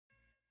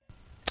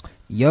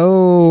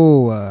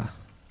Yo.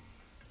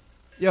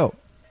 Yo.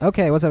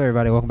 Okay, what's up,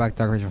 everybody? Welcome back to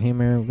Dark Racial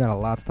Humor. We've got a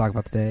lot to talk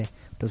about today.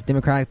 Those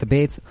Democratic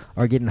debates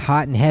are getting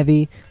hot and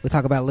heavy. We'll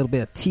talk about a little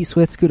bit of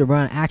T-Swift, Scooter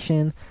Braun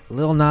action.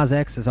 Lil Nas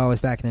X is always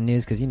back in the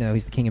news because,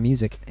 he's the king of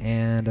music.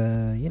 And,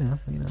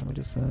 we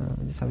just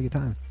have a good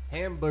time.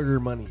 Hamburger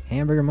money.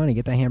 Hamburger money.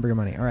 Get that hamburger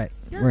money. All right,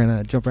 we're going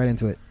to jump right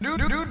into it. New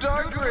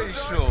Dark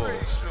Racial. New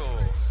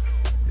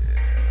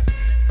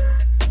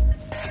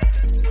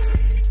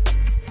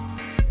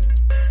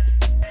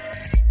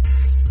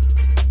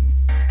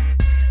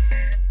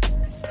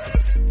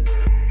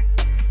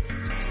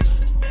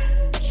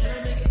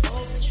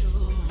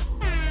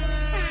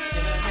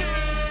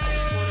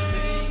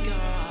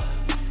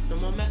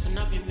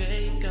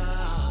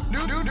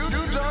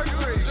Dark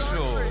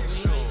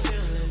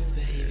Racial.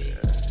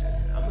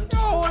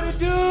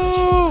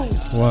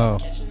 Whoa.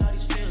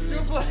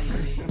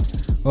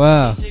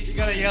 Whoa. You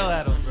gotta yell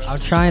at him, bro. I'm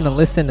trying to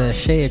listen to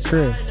Shay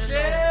Crew.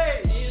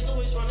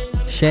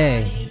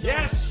 Shay.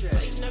 Yes,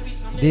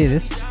 Shay. Dude,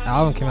 this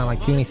album came out like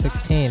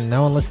 2016.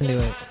 No one listened to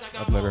it.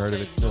 I've never heard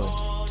of it still.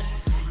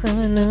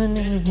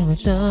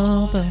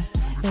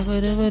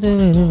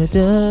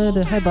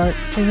 Hi, Bart.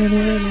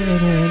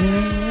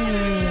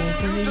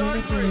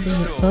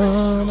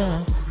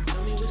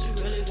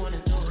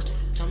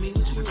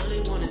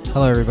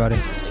 Hello, everybody.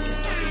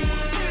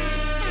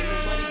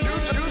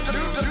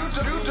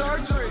 New Dark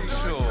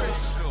Racial.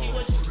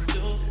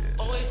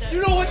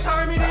 You know what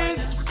time it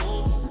is?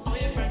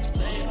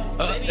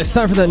 It's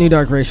time for that new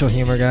Dark Racial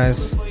Humor,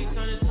 guys.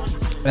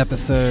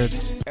 Episode.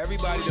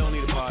 Everybody don't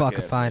need a podcast. Fuck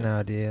if I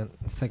know, dude.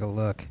 Let's take a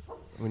look.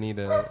 We need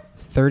a...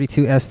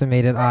 32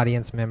 estimated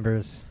audience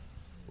members.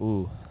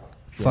 Ooh.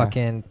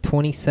 Fucking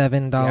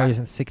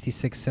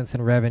 $27.66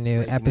 in revenue.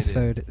 Making it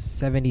Episode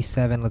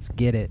 77. Let's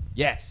get it.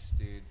 Yes,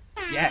 dude.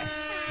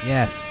 Yes.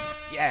 Yes.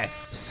 Yes.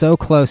 So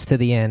close to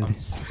the end.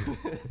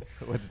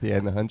 What's the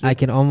end? 100? I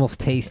can almost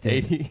taste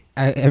it. 80?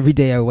 Every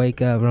day I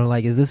wake up and I'm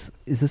like, is this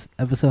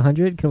episode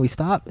 100? Can we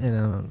stop? And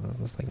I'm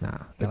just like, nah.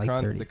 The, Got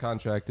like 30. the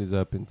contract is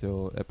up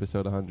until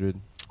episode 100.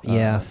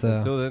 Yeah, so...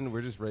 Until then,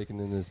 we're just raking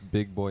in this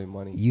big boy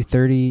money. You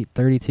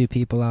 32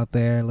 people out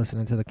there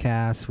listening to the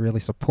cast, really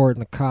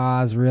supporting the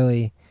cause,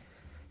 really,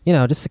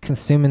 just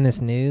consuming this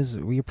news.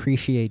 We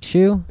appreciate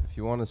you. If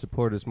you want to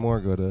support us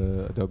more, go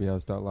to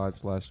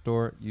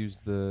adobehouse.live/store. Use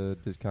the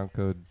discount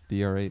code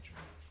DRH.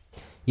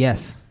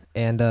 Yes.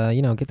 And,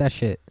 get that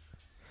shit.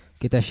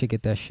 Get that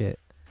shit.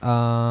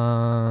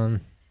 My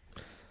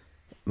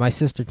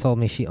sister told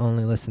me she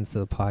only listens to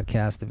the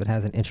podcast if it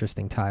has an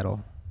interesting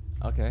title.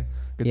 Okay.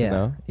 Good yeah. to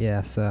know.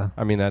 Yeah, so,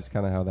 I mean, that's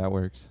kind of how that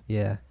works.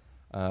 yeah.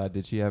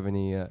 Did she have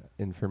any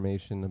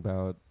information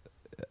about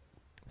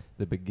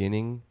the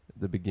beginning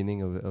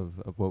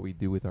of what we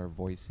do with our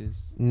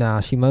voices? Nah,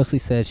 she mostly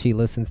said she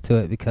listens to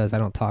it because I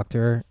don't talk to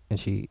her, and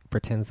she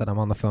pretends that I'm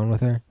on the phone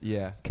with her.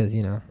 Yeah. Because,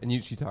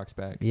 And she talks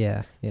back.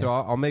 Yeah. So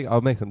I'll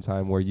make some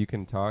time where you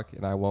can talk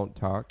and I won't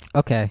talk.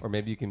 Okay. Or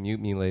maybe you can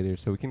mute me later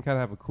so we can kind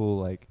of have a cool,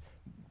 like,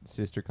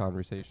 sister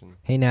conversation.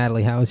 Hey,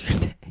 Natalie, how was your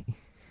day?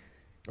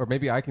 Or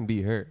maybe I can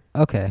be her.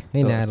 Okay.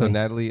 Hey, Natalie. So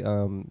Natalie,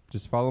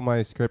 just follow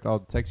my script.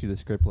 I'll text you the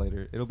script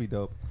later. It'll be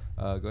dope.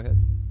 Go ahead.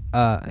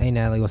 Hey,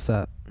 Natalie, what's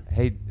up?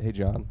 Hey,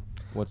 John.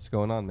 What's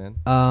going on, man?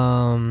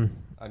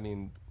 I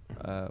mean,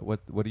 what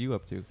are you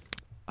up to?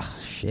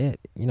 Shit.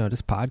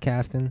 Just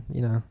podcasting,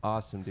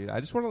 Awesome, dude. I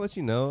just want to let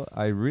you know,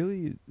 I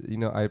really,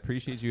 I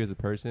appreciate you as a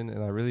person,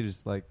 and I really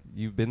just, like,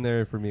 you've been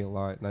there for me a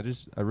lot,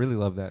 and I really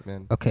love that,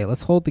 man. Okay,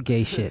 let's hold the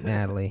gay shit,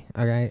 Natalie.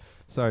 All right?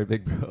 Sorry,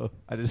 big bro.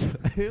 I love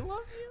you.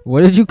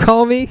 What did you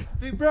call me?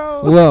 Big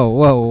bro.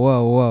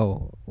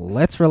 Whoa.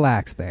 Let's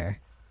relax there.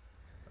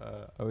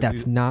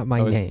 That's not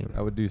my name.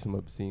 I would do some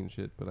obscene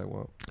shit, but I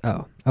won't.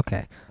 Oh,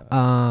 okay.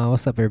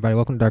 What's up, everybody?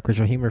 Welcome to Dark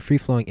Racial Humor,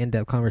 free-flowing,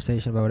 in-depth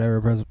conversation about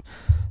whatever is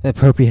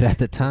appropriate at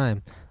the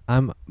time.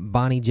 I'm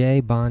Bonnie J,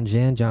 Bon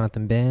Jen,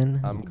 Jonathan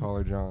Ben. I'm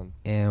Caller John.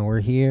 And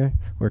we're here.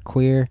 We're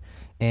queer.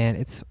 And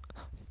it's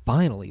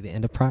finally the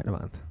end of Pride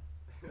Month.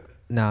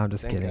 No, I'm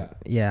just kidding. God.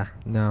 Yeah,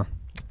 no.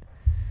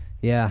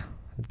 Yeah,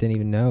 I didn't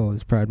even know it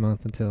was Pride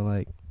Month until,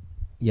 like,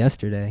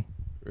 yesterday.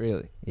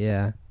 Really?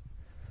 Yeah.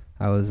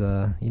 I was,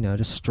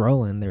 just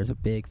strolling. There's a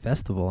big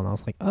festival, and I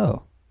was like,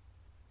 oh,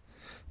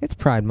 it's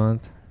Pride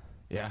Month.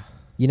 Yeah.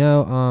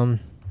 Have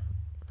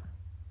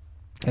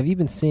you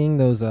been seeing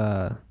those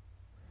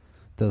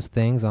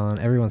things on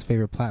everyone's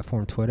favorite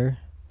platform, Twitter?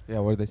 Yeah,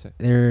 what did they say?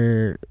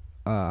 They're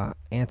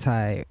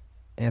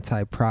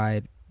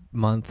anti-Pride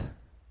Month,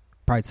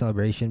 Pride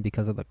celebration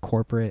because of the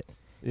corporate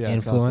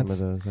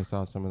influence. I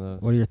saw some of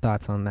those. What are your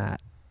thoughts on that?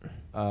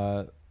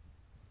 Isn't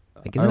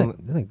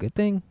it a good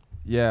thing?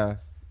 Yeah.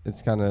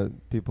 It's kind of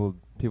people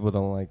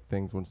don't like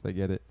things once they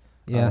get it.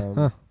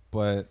 Yeah.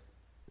 But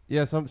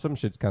yeah, some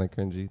shit's kind of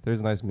cringy.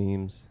 There's nice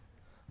memes,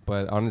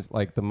 but honest,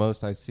 like the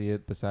most I see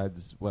it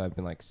besides what I've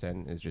been like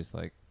sent is just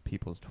like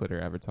people's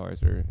Twitter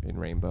avatars are in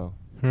rainbow.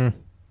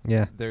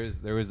 Yeah. There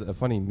was a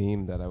funny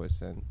meme that I was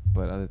sent,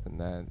 but other than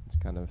that, it's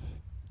kind of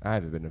I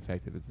haven't been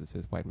affected. It's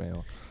just white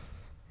male.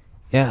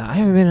 Yeah, I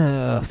haven't been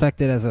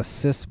affected as a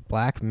cis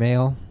black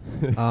male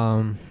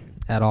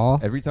at all.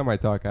 Every time I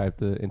talk, I have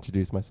to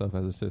introduce myself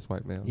as a cis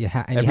white male.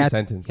 And Every you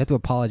sentence. have to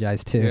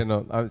apologize too. Yeah,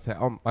 no, I would say,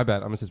 oh, my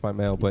bad. I'm a cis white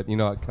male, but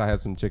can I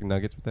have some chicken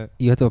nuggets with that?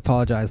 You have to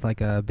apologize like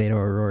Beto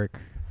O'Rourke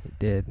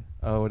did.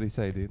 Oh, what did he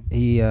say, dude?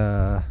 He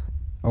a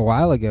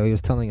while ago he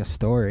was telling a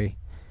story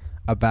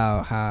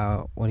about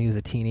how when he was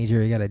a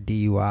teenager he got a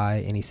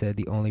DUI, and he said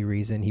the only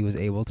reason he was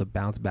able to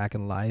bounce back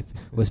in life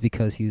was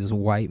because he was a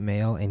white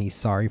male, and he's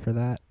sorry for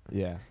that.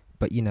 Yeah.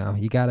 But you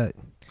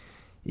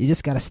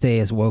just gotta stay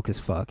as woke as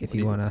fuck if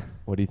you wanna.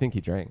 What do you think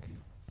he drank?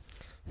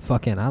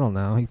 Fucking, I don't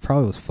know. He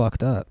probably was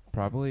fucked up.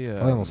 Probably.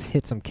 Probably almost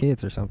hit some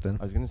kids or something.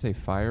 I was gonna say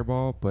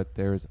Fireball, but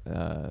there's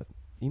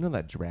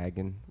that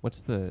dragon.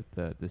 What's the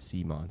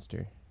sea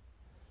monster?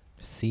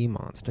 Sea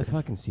monster. The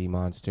fucking sea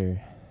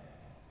monster.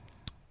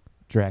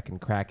 Kraken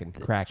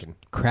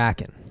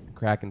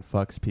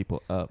fucks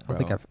people up, bro. I don't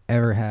think I've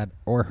ever had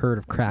or heard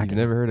of Kraken. You've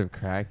never heard of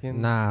Kraken?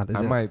 Nah.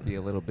 I might be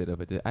a little bit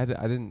of a... I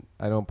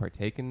don't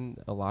partake in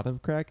a lot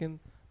of Kraken,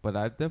 but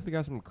I've definitely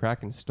got some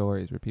Kraken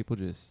stories where people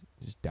just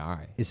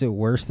die. Is it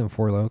worse than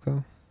Four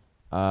Loko?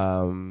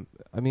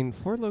 I mean,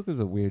 Four Loko is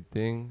a weird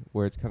thing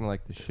where it's kind of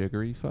like the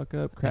sugary fuck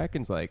up.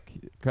 Kraken's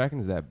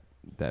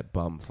that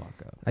bum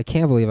fuck up. I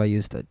can't believe I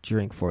used to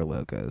drink Four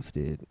Lokos,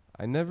 dude.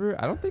 I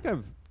don't think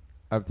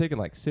I've taken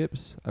like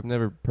sips. I've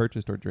never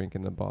purchased or drank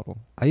in a bottle.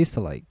 I used to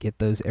like get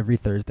those every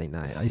Thursday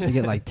night. I used to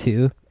get like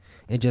 2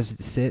 and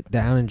just sit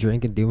down and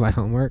drink and do my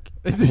homework.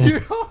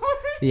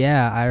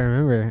 Yeah, I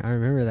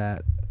remember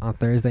that on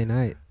Thursday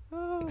night.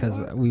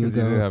 Because we would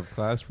go. You didn't have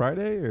class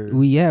Friday, or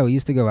we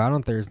used to go out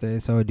on Thursday,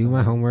 so I'd do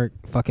my homework,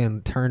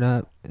 fucking turn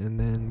up, and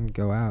then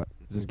go out.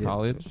 Is this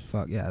college?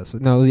 Fuck yeah!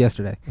 No, it was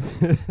yesterday.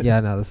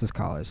 Yeah, no, this is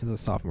college. This was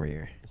sophomore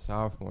year.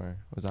 Sophomore.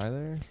 Was I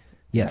there?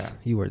 Yes, Yeah.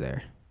 you were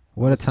there.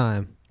 What a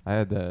time! I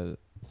had I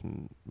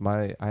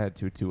had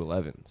 2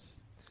 211s.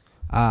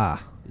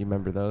 Ah, You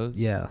remember those?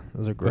 yeah,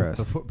 those are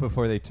gross.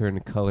 Before they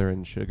turned color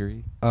and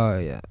sugary. Oh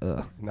yeah,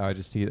 ugh. Now I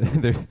just see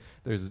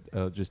there's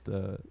just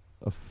a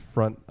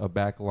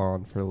back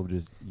lawn full of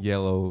just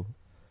yellow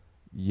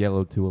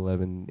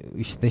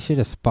 211. They should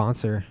have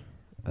sponsor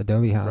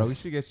Adobe House. Bro, we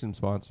should get some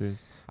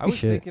sponsors. I We was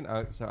should. thinking.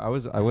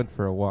 I went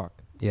for a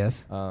walk.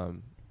 Yes.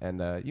 And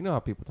you know how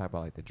people talk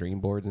about like the dream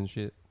boards and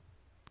shit.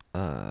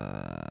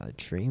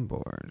 Dream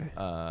board.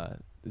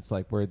 It's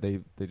like where they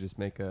just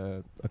make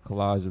a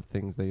collage of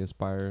things they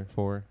aspire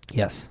for.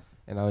 Yes.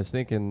 And I was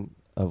thinking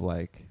of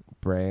like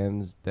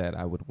brands that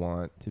I would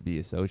want to be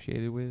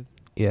associated with.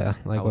 Yeah,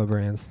 like I what would-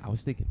 brands? I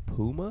was thinking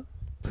Puma.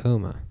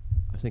 Puma.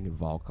 I was thinking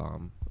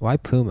Volcom. Why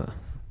Puma?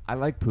 I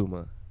like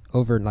Puma.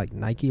 Over like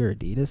Nike or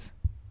Adidas?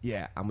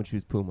 Yeah, I'm gonna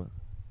choose Puma.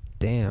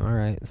 Damn. All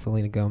right,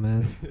 Selena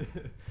Gomez.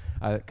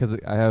 Because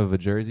I have a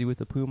jersey with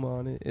the Puma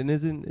on it, and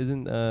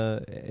isn't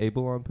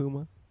Abel on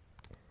Puma?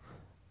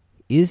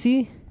 Is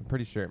he? I'm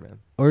pretty sure, man.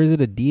 Or is it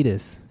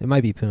Adidas? It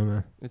might be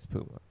Puma. It's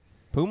Puma.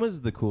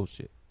 Puma's the cool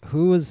shit. He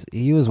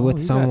was with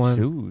he someone.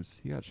 Got shoes.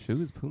 He got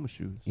shoes. Puma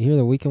shoes. You hear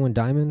the Weekend with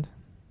Diamond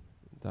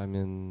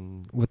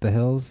Diamond. with the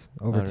Hills?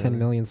 Over Oh, 10 really?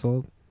 million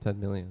sold. 10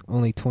 million.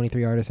 Only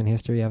 23 artists in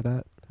history have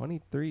that.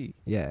 23.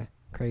 Yeah,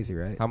 crazy,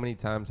 right? How many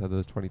times have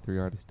those 23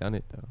 artists done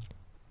it though?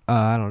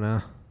 I don't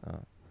know. Oh.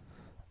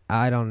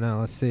 I don't know.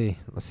 Let's see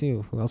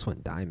who else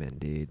went Diamond,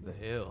 dude. The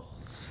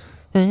Hills.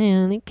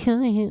 Dude,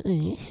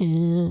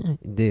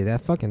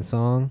 that fucking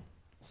song.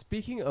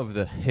 Speaking of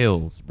the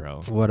Hills,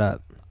 bro. What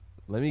up?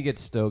 Let me get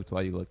stoked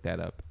while you look that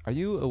up. Are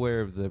you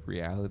aware of the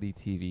reality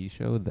TV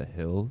show The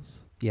Hills?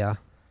 Yeah.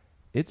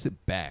 It's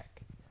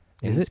back.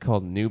 And Is it's it?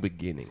 called New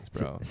Beginnings,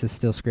 bro. Is it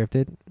still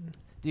scripted?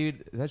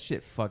 Dude, that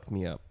shit fucked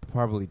me up.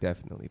 Probably,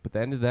 definitely. But the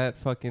end of that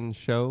fucking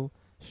show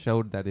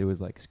showed that it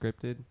was like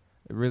scripted.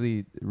 It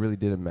really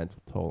did a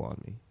mental toll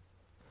on me.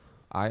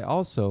 I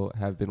also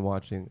have been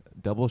watching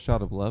Double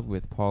Shot of Love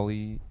with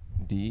Pauly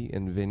D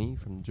and Vinny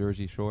from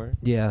Jersey Shore.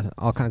 Yeah,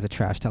 all kinds of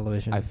trash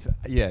television.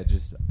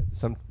 Just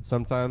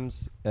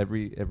sometimes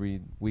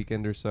every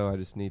weekend or so I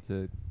just need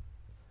to.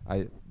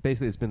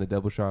 Basically it's been the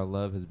Double Shot of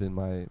Love has been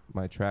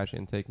my trash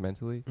intake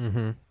mentally.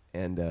 Mm-hmm.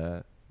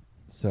 And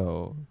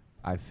so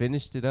I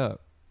finished it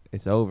up.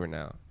 It's over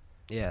now.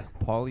 Yeah.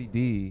 Pauly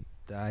D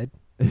Died.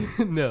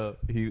 no,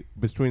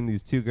 between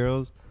these two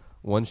girls,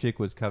 one chick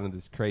was kind of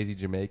this crazy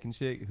Jamaican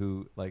chick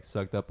who like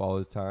sucked up all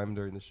his time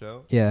during the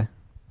show. Yeah.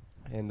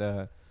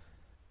 And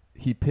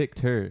he picked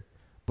her,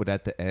 but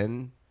at the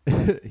end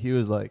he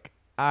was like,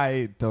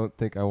 I don't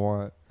think I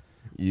want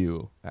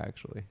you,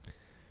 actually.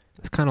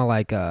 It's kind of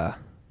like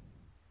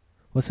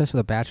what's this for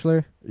The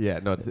Bachelor? Yeah,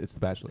 no, it's The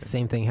Bachelor.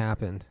 Same thing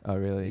happened. Oh,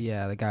 really?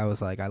 Yeah, the guy was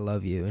like, "I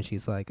love you," and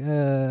she's like,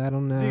 "I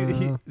don't know."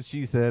 Dude,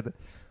 she said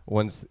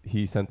once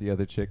he sent the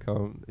other chick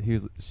home,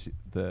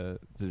 the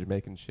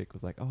Jamaican chick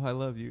was like, "Oh, I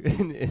love you,"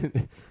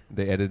 and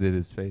they edited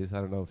his face.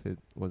 I don't know if it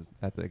was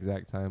at the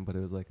exact time, but it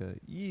was like a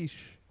yeesh.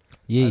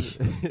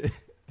 Yeesh.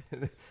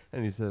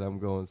 And he said, "I'm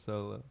going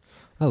solo."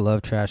 I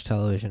love trash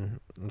television.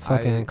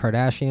 Fucking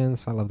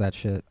Kardashians. I love that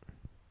shit.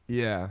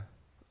 Yeah.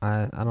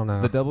 I don't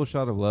know. The Double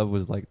Shot of Love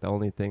was like the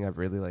only thing I've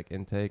really like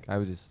intake. I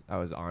was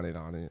on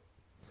it.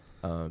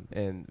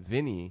 And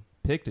Vinny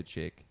picked a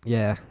chick,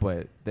 Yeah.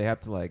 but they have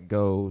to like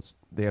go.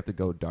 They have to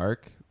go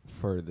dark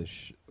for the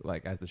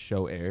like as the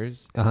show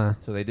airs. Uh-huh.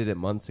 So they did it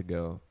months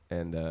ago,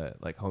 and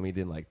like homie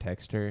didn't like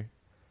text her,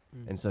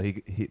 and so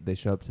they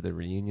show up to the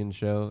reunion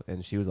show,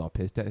 and she was all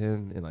pissed at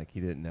him, and like he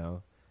didn't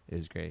know. It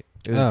was great.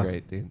 It was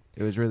great, dude.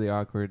 It was really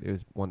awkward. It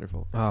was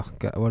wonderful. Oh,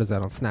 God. What is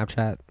that on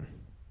Snapchat?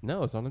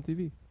 No, it's on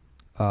MTV.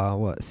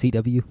 What?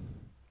 CW?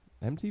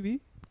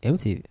 MTV?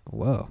 MTV.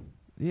 Whoa.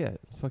 Yeah,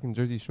 it's fucking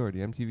Jersey Shore. The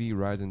MTV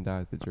rides and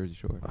dies with Jersey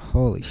Shore.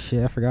 Holy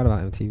shit. I forgot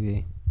about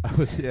MTV. I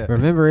was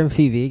Remember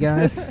MTV,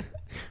 guys?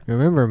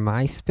 Remember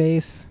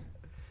MySpace?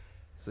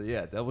 So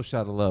yeah, Double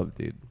Shot of Love,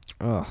 dude.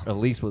 Oh.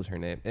 Elise was her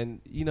name, and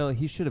you know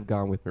he should have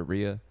gone with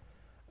Maria.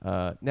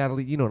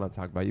 Natalie, you know what I'm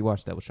talking about. You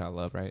watched Double Shot of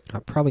Love, right?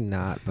 Probably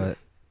not, but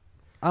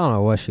I don't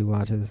know what she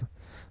watches.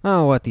 I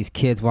don't know what these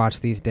kids watch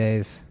these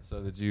days. So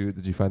did you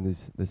find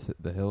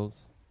the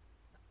Hills?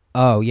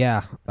 Oh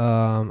yeah.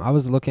 I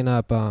was looking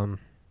up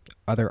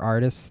other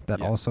artists that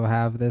Yeah. also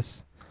have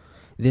this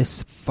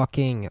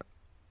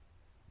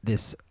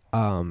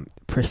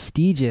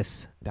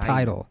prestigious Diamond.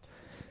 title.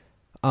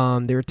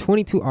 There are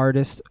 22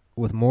 artists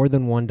with more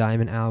than one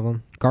diamond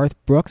album. Garth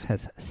Brooks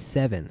has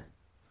 7.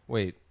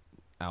 Wait,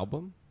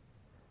 album?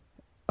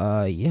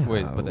 Yeah.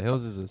 Wait, but the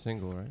Hills is a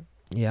single, right?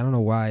 Yeah, I don't know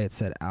why it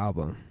said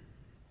album.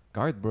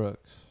 Garth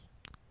Brooks.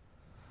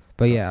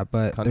 But yeah,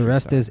 but the Country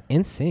rest star. is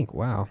NSYNC.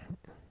 Wow.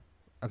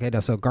 Okay,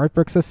 no, so Garth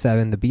Brooks has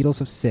 7, the Beatles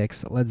have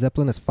 6, Led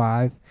Zeppelin has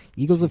 5,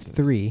 Eagles have Jesus.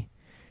 3,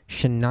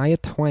 Shania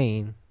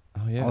Twain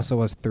Oh yeah.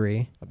 also has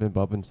 3, I've been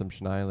bumping some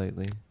Shania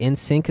lately.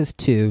 NSYNC has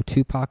 2,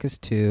 Tupac has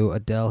 2,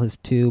 Adele has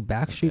 2,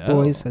 Backstreet Adele.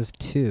 Boys has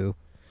 2,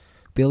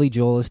 Billy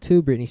Joel has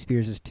 2, Britney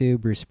Spears has 2,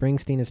 Bruce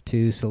Springsteen has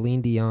 2,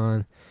 Celine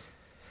Dion,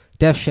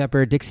 Def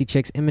Shepard, Dixie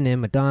Chicks, Eminem,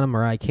 Madonna,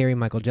 Mariah Carey,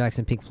 Michael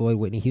Jackson, Pink Floyd,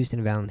 Whitney Houston,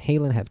 and Van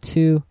Halen have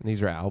 2. And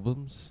these are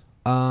albums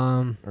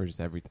or just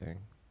everything?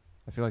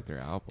 I feel like they're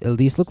albums.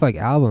 These look like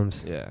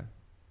albums. Yeah.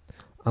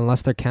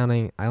 Unless they're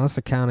counting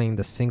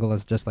the single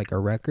as just like a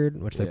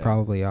record, which they Yeah.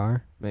 probably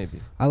are.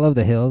 Maybe. I love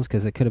The Hills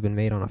because it could have been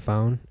made on a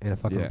phone and it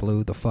fucking Yeah.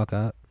 blew the fuck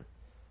up.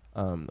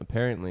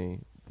 Apparently,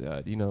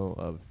 do you know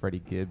of Freddie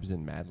Gibbs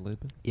and Madlib?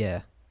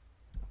 Yeah.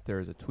 There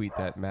was a tweet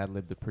that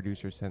Madlib, the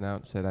producer, sent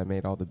out, said, I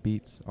made all the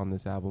beats on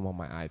this album on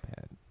my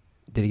iPad.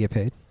 Did he get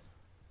paid?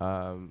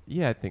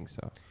 Yeah, I think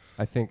so.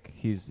 I think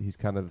he's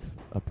kind of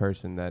a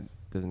person that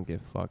doesn't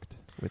get fucked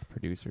with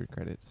producer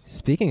credits.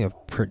 Speaking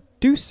of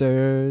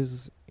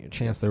producers,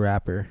 Chance the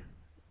Rapper,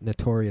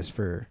 notorious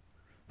for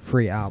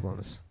free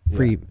albums,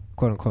 free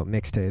quote unquote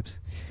mixtapes.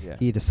 Yeah.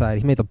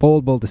 He made the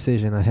bold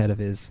decision ahead of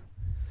his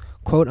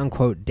quote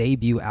unquote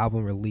debut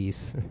album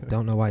release.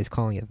 Don't know why he's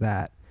calling it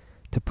that,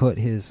 to put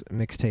his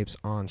mixtapes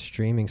on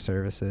streaming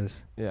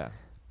services. Yeah.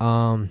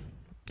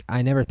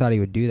 I never thought he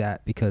would do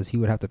that because he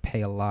would have to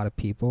pay a lot of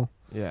people.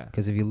 Yeah.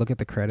 Because if you look at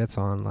the credits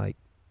on like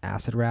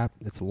Acid Rap,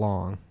 it's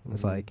long.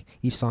 It's Mhm. like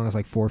each song has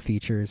like 4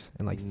 features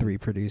and like Mhm. 3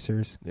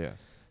 producers. Yeah.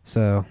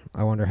 So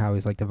I wonder how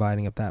he's like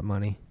dividing up that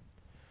money.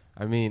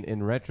 I mean,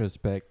 in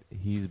retrospect,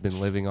 he's been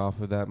living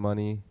off of that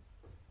money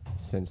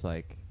since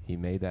like he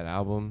made that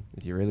album.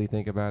 If you really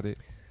think about it,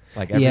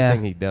 like Yeah.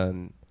 everything he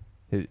done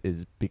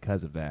is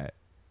because of that.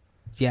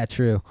 Yeah,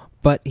 true.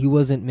 But he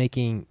wasn't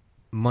making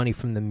money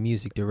from the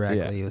music directly.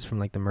 Yeah. It was from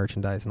like the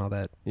merchandise and all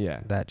that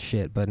Yeah.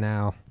 shit. But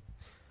now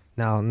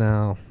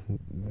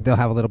they'll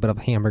have a little bit of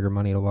hamburger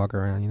money to walk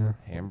around, you know?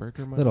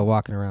 Hamburger money. Little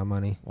walking around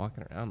money.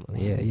 Walking around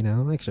money. Yeah, you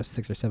know, extra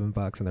 $6 or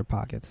 $7 in their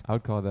pockets. I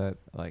would call that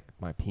like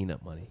my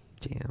peanut money.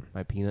 Damn.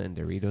 My peanut and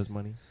Doritos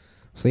money.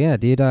 So yeah,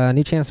 dude,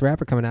 new Chance the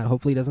Rapper coming out.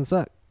 Hopefully he doesn't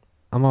suck.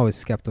 I'm always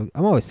skeptical.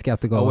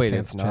 Oh of wait,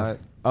 Chance it's the not. Chance.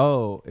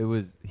 Oh, it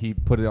was. He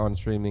put it on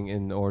streaming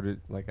in order,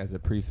 like as a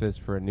preface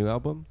for a new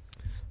album.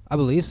 I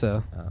believe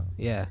so. Oh,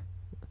 Yeah.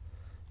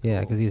 Yeah, Cool.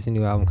 because he has a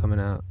new album coming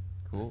out.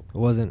 cool.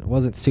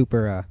 Wasn't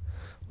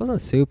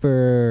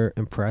super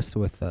impressed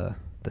with the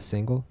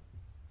single.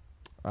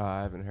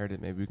 I haven't heard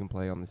it. Maybe we can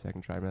play on the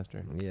second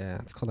trimester. Yeah,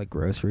 it's called like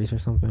Groceries or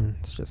something.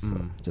 It's just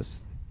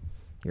just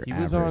your He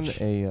average. was on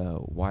a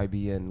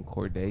YBN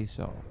Corday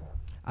song.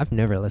 I've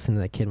never listened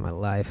to that kid in my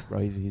life. Bro,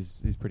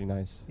 he's pretty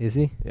nice. Is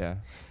he? Yeah.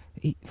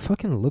 He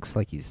fucking looks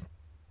like he's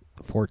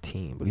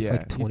 14, but he's Yeah,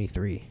 like he's-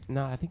 23.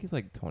 No, I think he's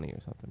like 20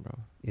 or something, bro.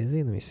 Is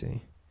he? Let me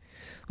see.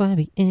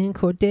 YBN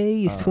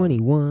Corday is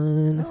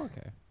 21. Oh,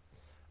 okay.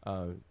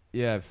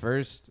 Yeah, at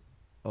first,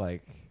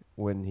 like,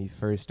 when he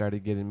first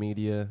started getting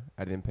media,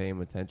 I didn't pay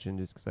him attention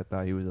just because I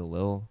thought he was a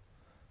lil.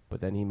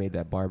 But then he made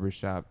that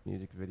barbershop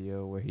music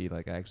video where he,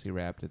 like, actually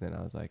rapped, and then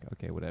I was like,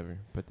 okay, whatever.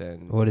 But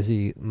then... What is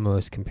he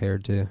most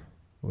compared to?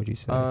 Would you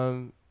say?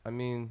 I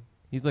mean,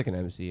 he's like an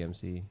MC.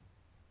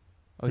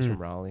 Oh, he's Hmm.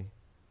 from Raleigh.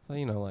 So,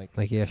 you know, like...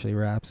 Like he actually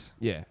raps?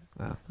 Yeah.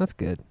 Oh, that's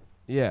good.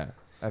 Yeah.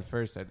 At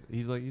first,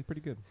 he's pretty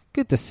good.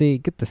 Good to see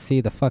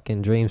the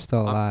fucking dream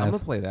still alive. I'm going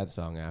to play that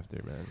song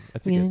after, man.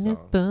 That's a good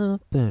song.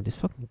 This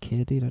fucking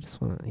kid, dude.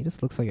 He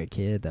just looks like a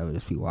kid that would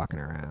just be walking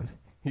around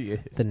He is.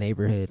 the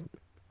neighborhood.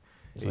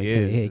 Just He like,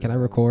 is. hey, can I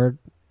record?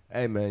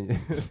 Hey man,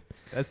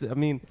 I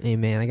mean, Hey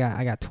man, I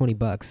got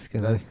 $20.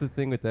 that's the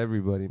thing with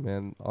everybody,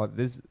 man.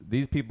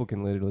 These people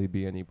can literally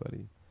be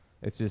anybody.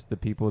 It's just the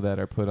people that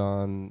are put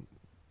on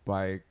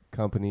by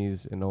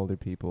companies and older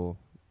people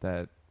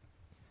that,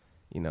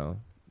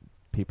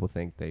 people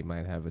think they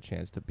might have a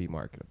chance to be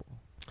marketable.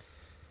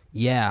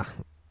 Yeah.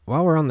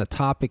 While we're on the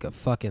topic of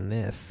fucking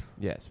this,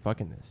 Yes,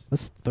 fucking this.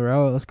 let's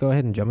go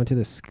ahead and jump into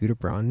the Scooter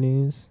Braun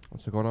news.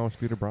 What's going on with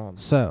Scooter Braun?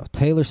 So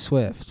Taylor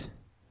Swift,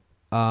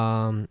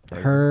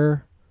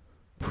 her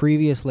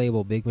previous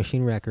label, Big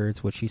Machine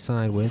Records, which she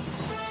signed with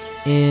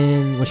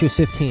when she was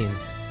 15,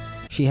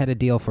 she had a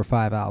deal for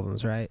 5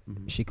 albums, right?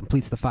 Mhm. She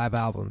completes the 5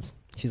 albums.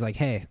 She's like,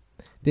 hey,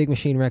 Big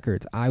Machine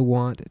Records, I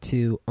want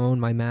to own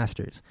my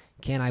masters.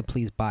 Can I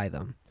please buy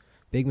them?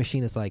 Big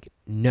Machine is like,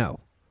 no.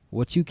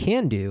 What you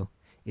can do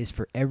is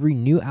for every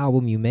new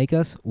album you make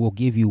us, we'll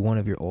give you one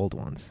of your old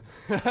ones.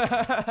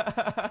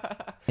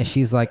 And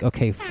she's like,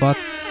 okay, fuck.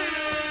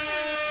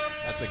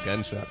 That's a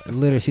gunshot.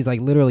 She's like,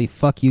 literally,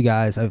 fuck you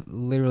guys. I've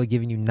literally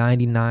given you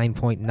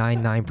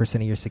 99.99%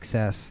 of your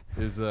success.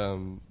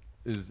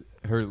 Is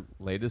her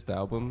latest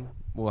album?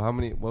 Well,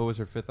 what was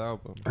her 5th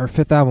album? Her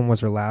 5th album was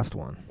her last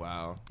one.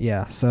 Wow.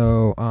 Yeah.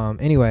 So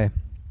anyway,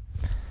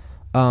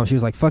 she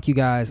was like, fuck you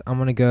guys. I'm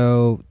gonna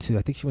go to.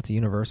 I think she went to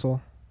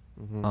Universal.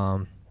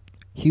 Mm-hmm.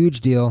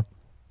 Huge deal.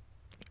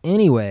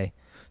 Anyway,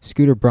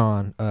 Scooter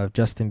Braun of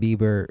Justin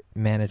Bieber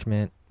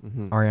management,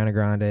 Mm-hmm. Ariana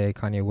Grande,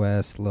 Kanye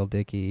West, Lil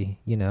Dicky,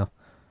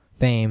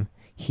 fame.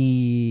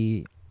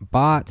 He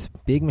bought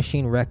Big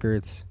Machine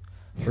Records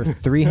for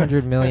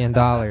 $300 million,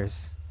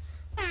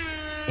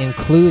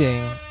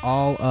 including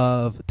all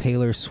of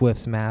Taylor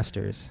Swift's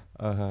masters.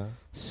 Uh-huh.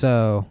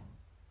 So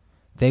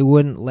they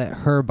wouldn't let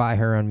her buy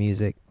her own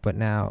music, but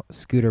now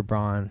Scooter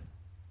Braun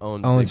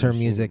owns Big her Machine.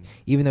 music,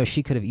 even though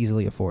she could have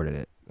easily afforded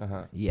it.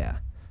 Uh-huh. Yeah.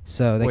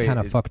 So they Wait, kind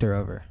of fucked her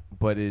over.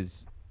 But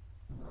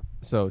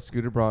so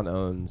Scooter Braun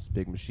owns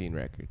Big Machine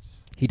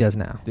Records. He does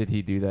now. Did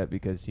he do that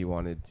because he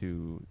wanted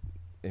to,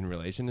 in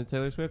relation to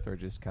Taylor Swift, or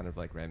just kind of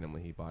like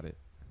randomly he bought it?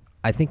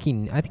 I think he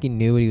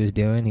knew what he was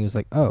doing. He was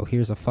like, "Oh,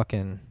 here's a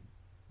fucking."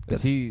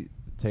 Is he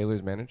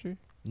Taylor's manager?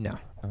 No,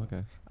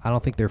 Okay. I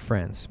don't think they're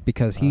friends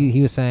because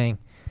she was saying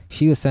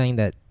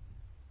that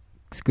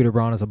Scooter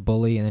Braun is a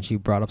bully, and then she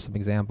brought up some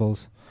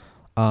examples.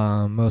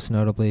 Most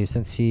notably,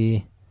 since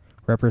he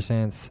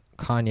represents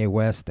Kanye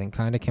West and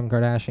kind of Kim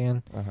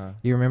Kardashian. Uh-huh.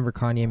 You remember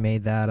Kanye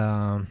made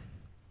that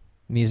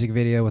music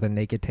video with a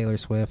naked Taylor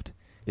Swift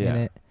in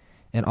it,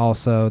 and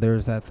also there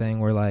was that thing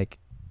where like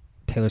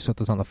Taylor Swift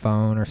was on the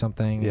phone or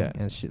something,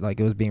 and she, like,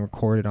 it was being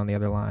recorded on the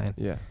other line.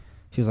 Yeah.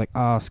 She was like,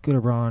 "Oh, Scooter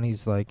Braun,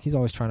 he's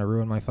always trying to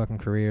ruin my fucking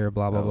career,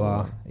 blah blah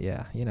blah." Wow.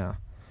 Yeah,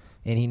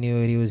 and he knew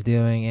what he was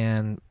doing,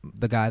 and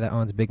the guy that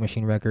owns Big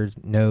Machine Records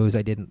knows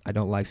I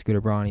don't like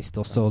Scooter Braun. He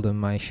still sold him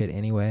my shit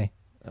anyway.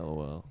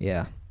 LOL.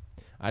 Yeah.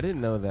 I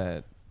didn't know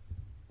that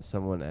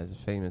someone as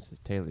famous as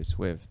Taylor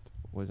Swift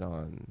was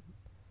on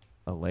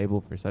a label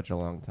for such a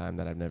long time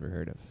that I've never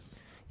heard of.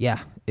 Yeah,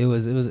 it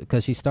was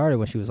because she started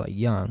when she was like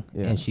young,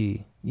 and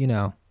she, you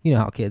know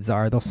how kids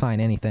are, they'll sign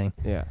anything.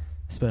 Yeah.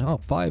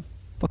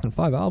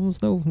 Five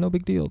albums, no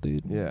big deal,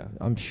 dude. Yeah.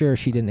 I'm sure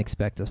she didn't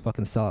expect to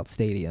fucking sell out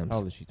stadiums. How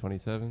old is she?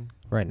 27?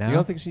 Right now? You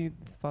don't think she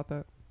thought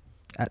that?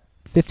 At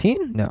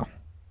 15? No,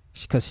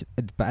 because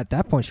at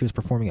that point she was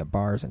performing at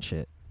bars and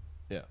shit,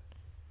 Yeah.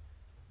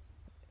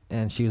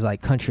 and she was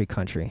like country.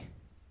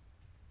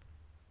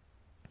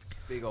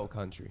 Big old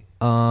country.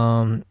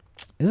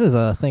 This is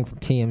a thing from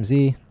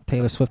TMZ.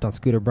 Taylor Swift on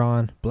Scooter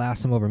Braun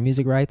blasts him over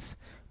music rights.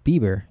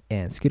 Bieber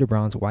and Scooter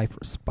Braun's wife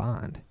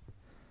respond.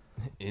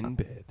 In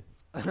bed.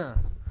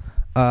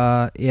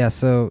 Yeah,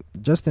 so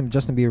Justin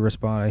Bieber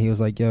responded. He was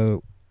like,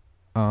 "Yo,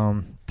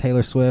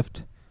 Taylor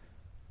Swift,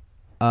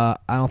 I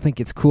don't think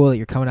it's cool that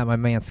you're coming at my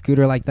man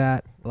Scooter like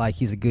that. Like,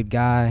 he's a good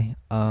guy.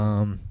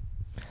 I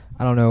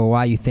don't know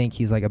why you think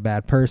he's like a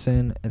bad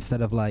person.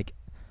 Instead of like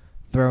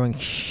throwing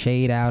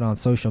shade out on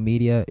social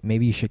media,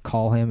 maybe you should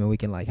call him and we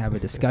can like have a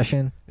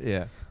discussion."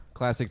 Yeah.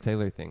 Classic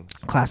Taylor things.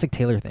 Classic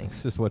Taylor It's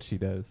things. just what she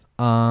does.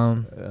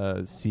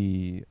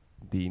 See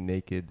the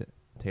naked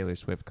Taylor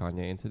Swift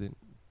Kanye incident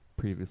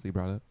previously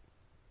brought up.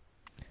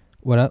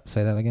 What up?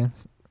 Say that again.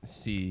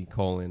 C :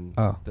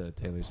 Oh. the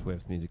Taylor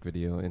Swift music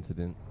video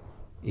incident.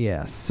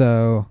 Yeah,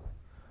 so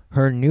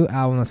her new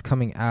album that's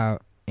coming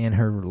out and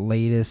her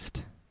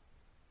latest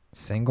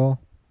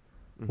single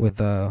with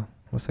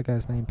what's that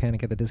guy's name?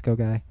 Panic at the Disco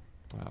guy.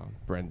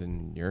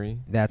 Brendan Urie.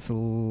 That's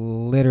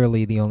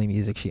literally the only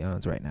music she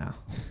owns right now.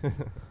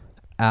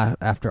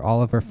 After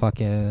all of her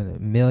fucking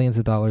millions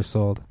of dollars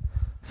sold.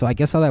 So I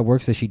guess how that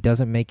works is she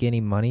doesn't make any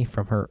money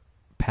from her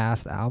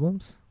past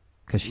albums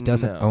because she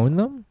doesn't own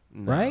them,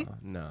 right?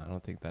 No, I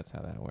don't think that's how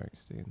that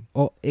works, dude.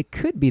 Well, it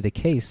could be the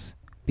case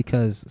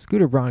because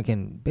Scooter Braun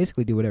can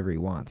basically do whatever he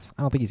wants.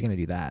 I don't think he's going to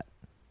do that.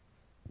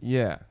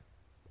 Yeah.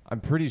 I'm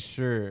pretty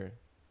sure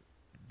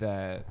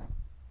that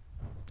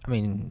I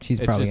mean, she's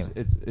it's probably just,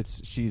 gonna,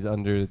 it's she's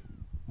under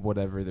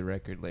whatever the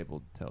record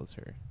label tells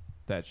her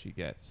that she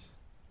gets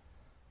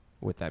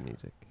with that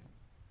music.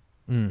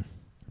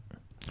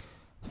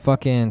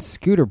 Fucking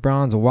Scooter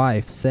Braun's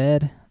wife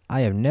said,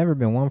 "I have never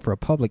been one for a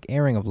public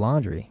airing of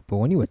laundry, but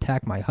when you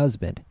attack my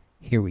husband,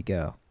 here we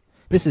go."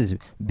 This is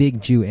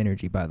big Jew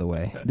energy, by the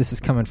way. This is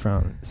coming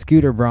from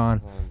Scooter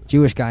Braun,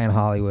 Jewish guy in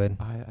Hollywood.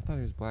 I thought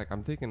he was black.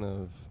 I'm thinking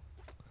of.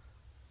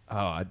 Oh,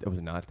 I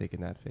was not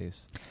thinking that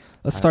face.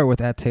 Let's start with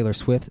that Taylor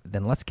Swift,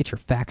 then let's get your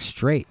facts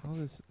straight. How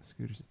old is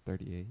Scooter's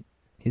 38?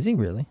 Is he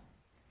really?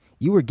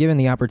 You were given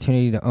the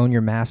opportunity to own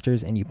your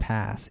masters and you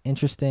passed.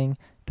 Interesting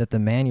that the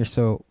man you're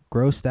so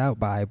grossed out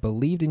by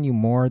believed in you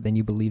more than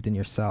you believed in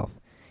yourself.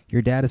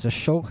 Your dad is a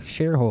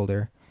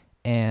shareholder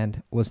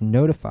and was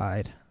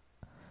notified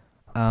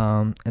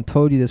and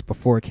told you this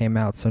before it came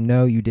out. So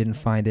no, you didn't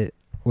find it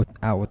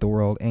out with the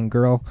world. And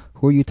girl,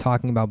 who are you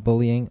talking about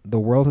bullying? The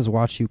world has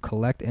watched you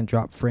collect and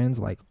drop friends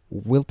like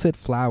wilted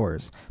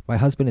flowers. My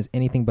husband is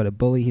anything but a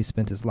bully. He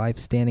spent his life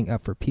standing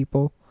up for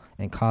people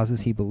and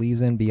causes he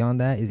believes in.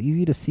 Beyond that, it's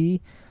easy to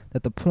see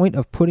that the point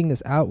of putting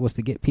this out was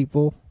to get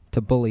people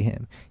to bully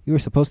him. You were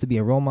supposed to be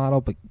a role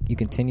model, but you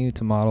continue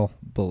to model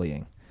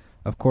bullying.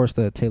 Of course,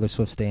 the Taylor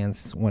Swift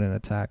stands went and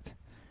attacked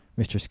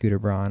Mr. Scooter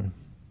Braun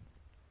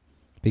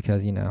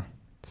because, you know,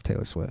 it's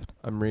Taylor Swift.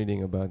 I'm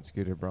reading about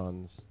Scooter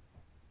Braun's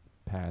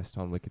past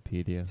on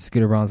Wikipedia.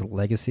 Scooter Braun's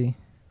legacy.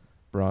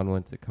 Braun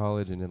went to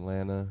college in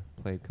Atlanta,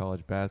 played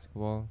college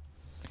basketball.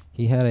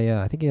 He had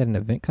I think he had an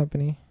event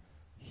company.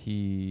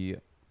 He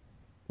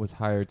was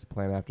hired to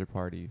plan after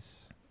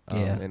parties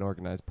and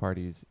organize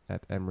parties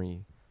at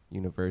Emory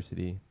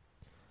University.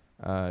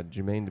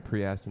 Jermaine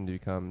Dupri asked him to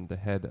become the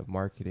head of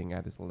marketing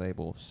at his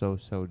label, So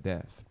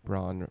Def.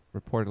 Braun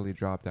reportedly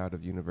dropped out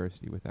of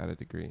university without a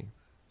degree.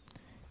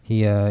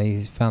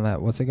 He found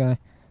that, what's the guy?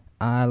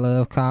 I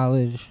Love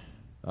College.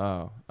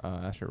 Oh,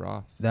 Asher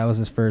Roth. That was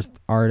his first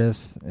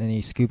artist, and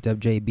he scooped up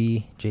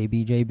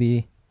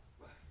JB.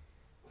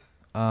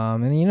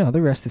 And you know,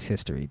 the rest is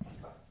history.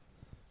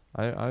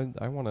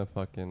 I want to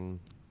fucking...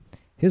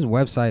 His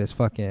website is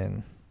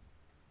fucking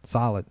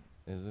solid.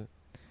 Is it?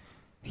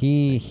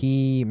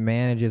 He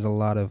manages a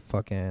lot of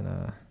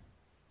fucking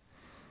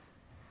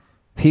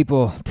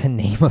people, to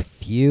name a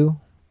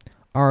few.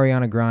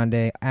 Ariana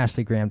Grande,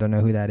 Ashley Graham, don't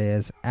know who that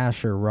is.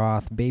 Asher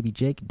Roth, Baby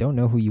Jake, don't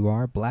know who you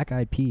are. Black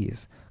Eyed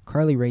Peas,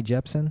 Carly Rae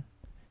Jepsen,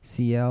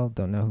 CL,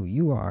 don't know who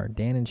you are.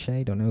 Dan and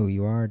Shay, don't know who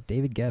you are.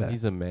 David Guetta.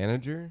 He's a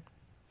manager?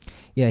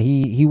 Yeah,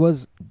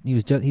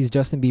 he's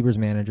Justin Bieber's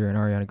manager and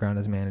Ariana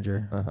Grande's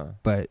manager. Uh-huh.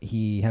 But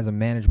he has a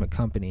management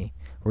company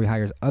where he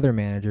hires other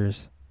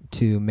managers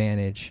to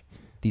manage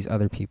these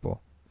other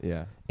people.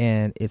 Yeah.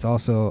 And it's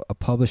also a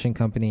publishing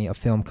company, a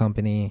film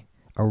company,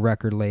 a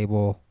record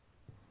label,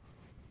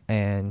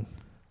 and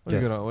what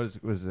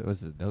is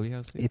it Adobe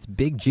House? It's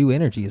big Jew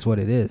energy is what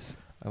it is.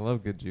 I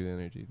love good Jew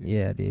energy, dude.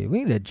 Yeah, dude.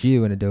 We need a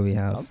Jew in Adobe I'm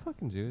House.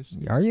 fucking Jewish.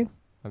 Are you?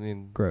 I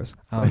mean... Gross.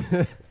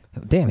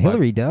 Damn,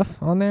 Hillary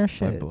Duff on there?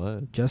 Shit. My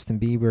blood. Justin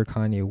Bieber,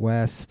 Kanye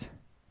West.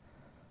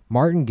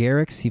 Martin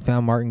Garrix. He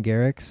found Martin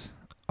Garrix.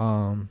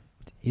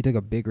 He took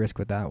a big risk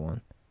with that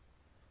one.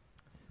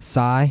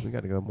 Psy. We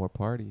got to go to more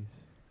parties.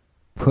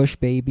 Push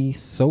Baby.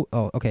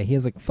 Okay. He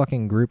has a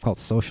fucking group called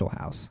Social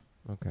House.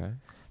 Okay.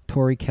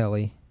 Tori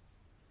Kelly.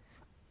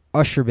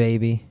 Usher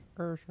Baby.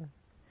 Usher.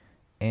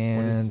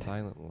 And what is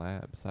Silent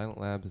Lab? Silent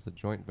Lab is a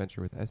joint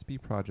venture with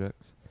SB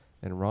Projects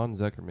and Ron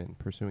Zuckerman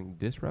pursuing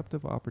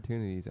disruptive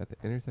opportunities at the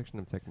intersection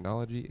of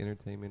technology,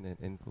 entertainment, and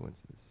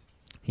influences.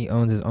 He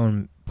owns his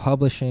own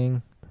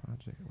publishing.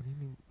 Project? What do you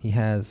mean? He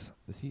has...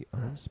 Does he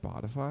own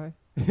Spotify?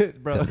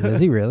 Bro.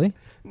 Does he really?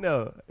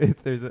 No.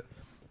 If there's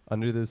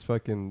under this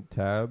fucking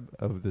tab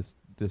of this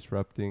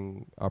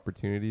disrupting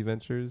opportunity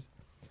ventures,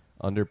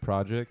 under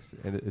projects,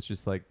 and it's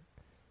just like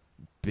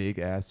big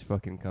ass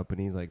fucking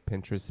companies like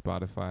Pinterest,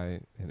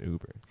 Spotify, and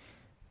Uber.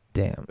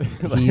 Damn.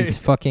 He's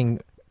fucking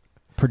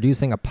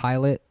producing a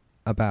pilot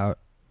about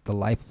the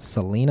life of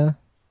Selena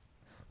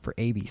for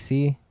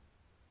ABC.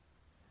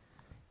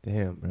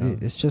 Damn, bro.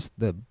 Dude, it's just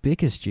the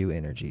biggest Jew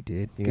energy,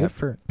 dude. He Good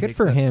for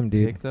him,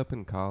 dude. Picked up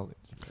in college.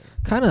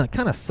 Kind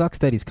of sucks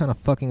that he's kind of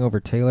fucking over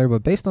Taylor,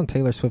 but based on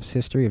Taylor Swift's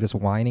history of just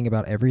whining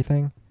about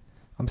everything,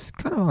 I'm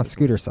kind of on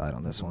Scooter's side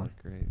on this one.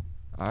 Great.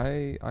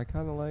 I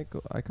kind of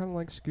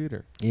like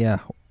Scooter. Yeah.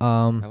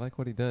 I like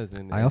what he does,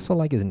 and I also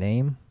like his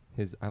name.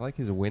 I like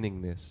his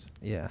winningness.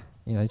 Yeah.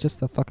 You know, he's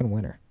just a fucking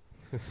winner.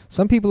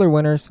 Some people are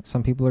winners,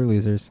 some people are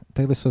losers.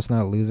 Taylor Swift's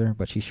not a loser,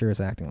 but she sure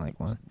is acting like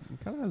one. She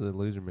kind of has a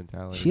loser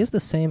mentality. She has the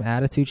same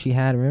attitude she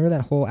had. Remember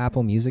that whole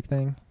Apple Music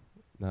thing?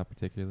 Not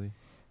particularly.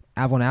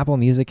 When Apple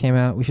Music came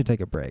out, we should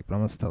take a break, but I'm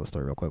going to tell the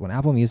story real quick. When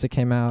Apple Music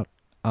came out,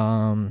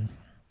 Apple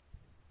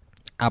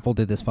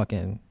did this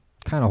fucking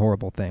kind of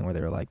horrible thing where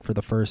they were like, for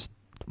the first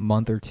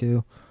month or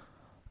two,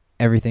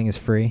 everything is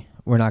free.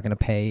 We're not going to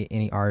pay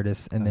any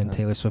artists. And then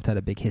Taylor Swift had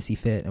a big hissy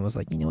fit and was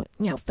like, you know what?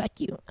 No, fuck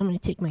you. I'm going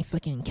to take my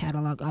fucking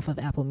catalog off of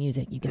Apple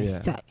Music. You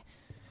guys suck.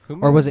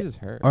 Or was it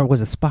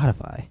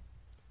Spotify?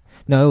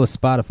 No, it was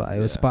Spotify. It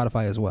was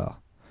Spotify as well.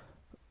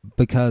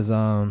 Because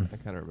I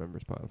kind of remember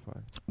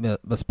Spotify.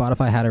 But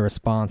Spotify had a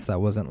response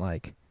that wasn't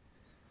like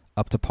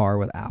up to par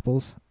with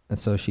Apple's. And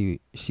so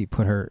she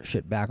put her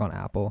shit back on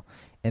Apple.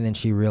 And then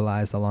she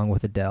realized, along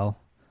with Adele,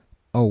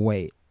 oh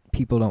wait,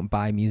 people don't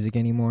buy music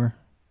anymore,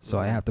 so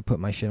I Right. have to put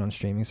my shit on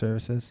streaming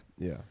services.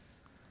 Yeah.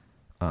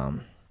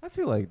 Um, I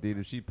feel like, dude,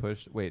 if she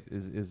pushed... Wait,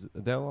 is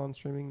Adele on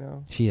streaming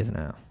now? she is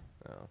now.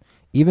 Oh.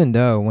 Even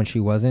though when she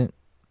wasn't,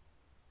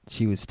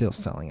 she was still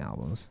selling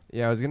albums.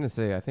 Yeah, I was going to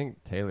say, I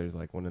think Taylor's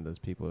like one of those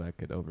people that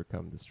could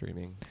overcome the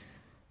streaming.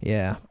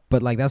 Yeah,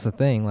 but like that's the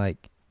thing.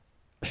 Like,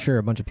 sure,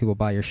 a bunch of people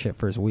buy your shit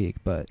first week,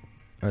 but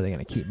are they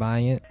gonna keep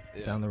buying it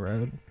down the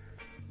road?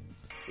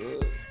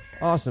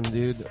 Awesome,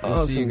 dude.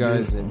 I'll see you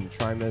guys in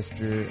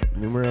trimester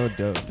numero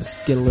dos.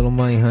 Just get a little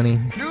money, honey.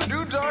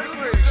 New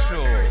Dark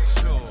Racial.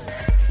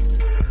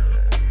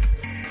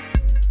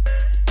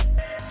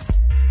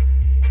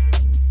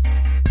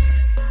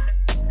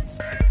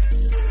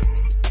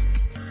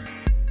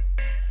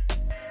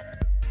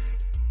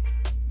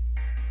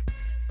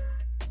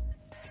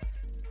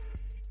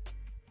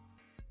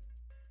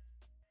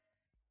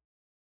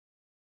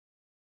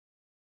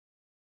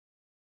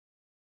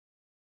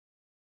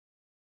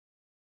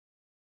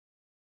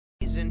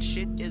 And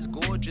shit is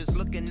gorgeous.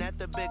 Looking at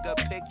the bigger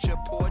picture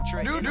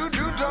portrait. New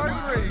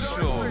Dark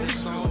Racial.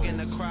 This song in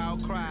the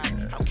crowd cry.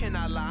 How can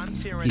I lie? I'm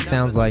tearing He up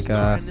sounds as like I'm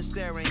starting to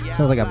stare in your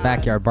sounds like a eyes.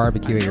 backyard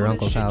barbecue at your I know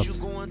uncle's the shit house.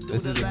 you going through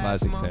This is the a last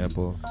classic month.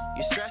 sample.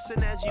 You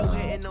stressing as you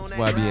hitting on It's that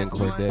YB and last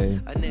one. Cordae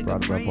A nigga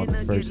brought him up on the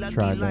praying to first get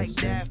lucky like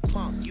trimester. Daft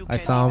Punk. You I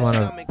can't saw him even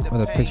on stomach the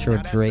with a pain. picture Now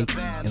of that's a Drake,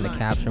 bad and the line.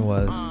 caption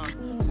was,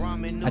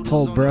 Ramen "I noodles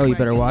told on bro the you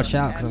better Frank watch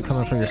and out because I'm some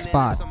coming for your seasoning,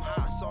 spot." some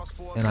hot sauce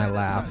for And I a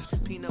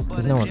laughed peanut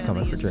because butter no one's jelly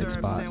coming for and Drake's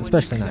syrup spot, sandwich,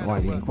 especially not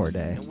etc. YB and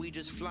Cordae. And we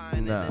just flying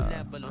in Nah. the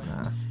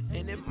nebula.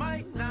 And it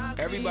might not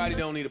be Everybody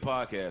don't need a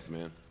podcast,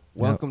 man.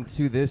 Welcome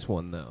to this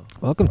one, though.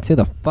 Welcome to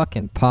the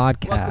fucking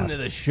podcast. Welcome to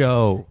the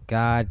show.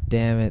 God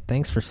damn it.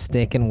 Thanks for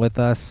sticking with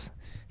us.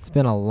 It's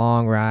been a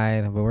long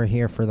ride, but we're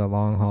here for the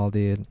long haul,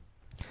 dude.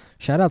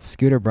 Shout out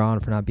Scooter Braun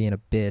for not being a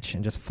bitch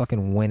and just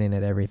fucking winning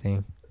at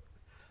everything.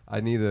 I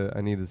need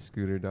a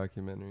scooter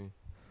documentary.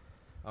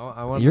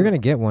 I want. You're going to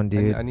get one,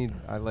 dude.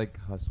 I like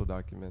hustle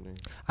documentary.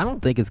 I don't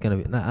think it's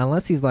going to be,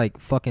 unless he's like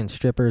fucking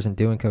strippers and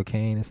doing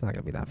cocaine, it's not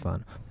going to be that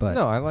fun. But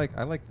No, I like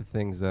the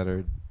things that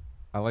are.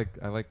 I like.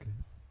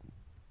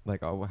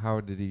 Oh,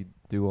 how did he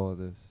do all of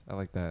this? I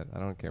like that. I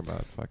don't care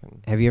about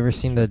fucking. have you ever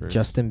seen the strippers.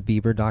 Justin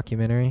Bieber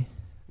documentary?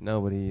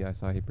 No, but I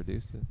saw he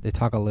produced it. They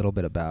talk a little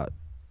bit about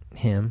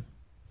him.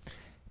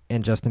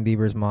 And Justin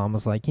Bieber's mom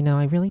was like,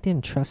 I really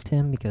didn't trust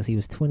him because he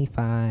was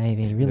 25 and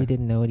he really Yeah.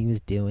 didn't know what he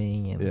was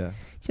doing. And Yeah.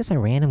 he's just a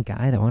random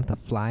guy that wanted to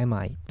fly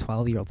my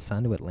 12-year-old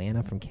son to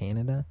Atlanta from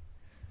Canada.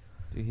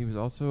 Dude, he was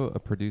also a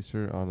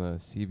producer on a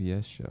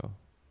CBS show.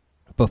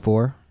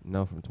 Before?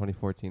 No, from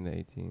 2014 to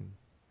 18.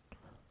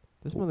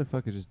 This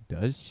motherfucker just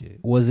does shit.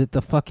 Was it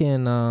the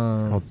fucking...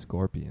 It's called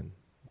Scorpion.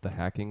 The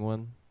hacking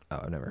one. Oh,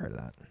 I've never heard of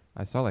that.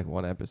 I saw like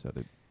one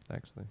episode,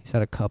 actually. He's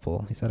had a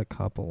couple.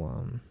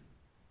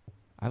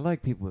 I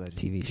like people that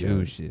just TV do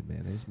shows. shit,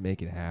 man. They just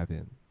make it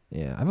happen.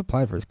 Yeah, I've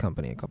applied for his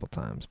company a couple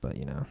times, but,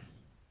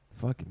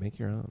 Fuck it, make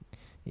your own.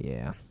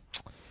 yeah.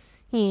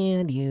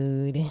 Yeah,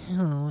 dude.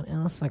 Oh, what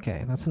else?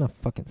 Okay, that's enough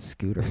fucking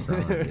Scooter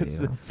Braun, dude. It's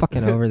I'm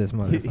fucking over this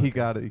motherfucker. He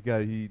got it.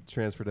 He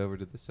transferred over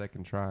to the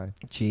second try.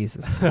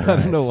 Jesus I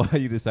don't know Christ. why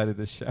you decided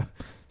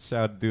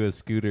to do a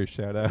scooter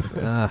shout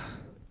out.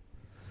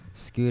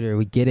 Scooter,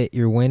 we get it.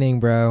 You're winning,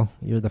 bro.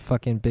 You're the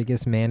fucking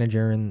biggest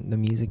manager in the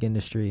music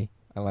industry.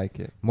 I like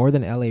it. More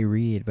than L.A.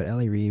 Reid, but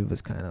L.A. Reid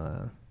was kind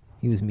of...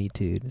 he was Me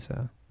Too'd,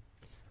 so...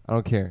 I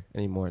don't care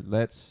anymore.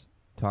 Let's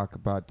talk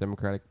about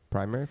Democratic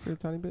primary for a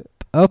tiny bit.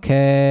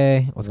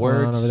 Okay. What's going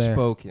on Words over there?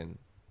 spoken.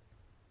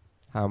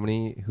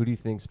 Who do you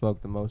think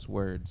spoke the most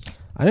words?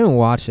 I didn't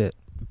watch it,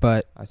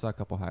 but I saw a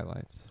couple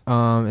highlights.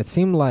 it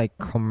seemed like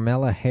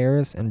Kamala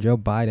Harris and Joe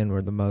Biden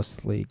were the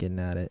mostly getting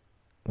at it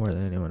more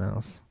than anyone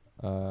else.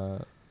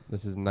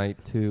 This is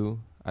night 2.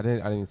 I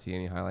didn't even see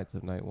any highlights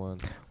of night 1.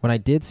 When I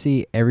did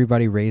see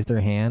everybody raise their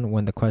hand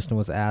when the question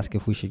was asked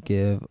if we should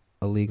give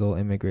illegal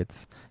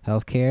immigrants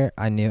health care,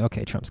 I knew,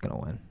 okay, Trump's going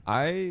to win.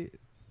 I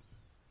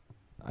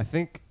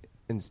think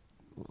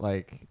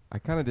I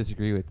kind of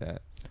disagree with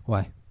that.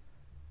 Why?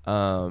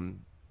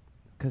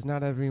 Because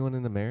not everyone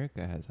in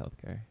America has health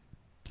care.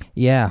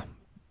 Yeah.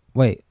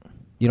 Wait,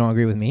 you don't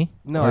agree with me?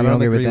 No, Or I you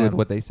don't agree with them?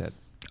 what they said.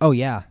 Oh,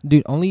 yeah.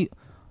 Dude, only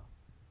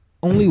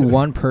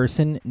one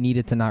person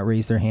needed to not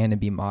raise their hand and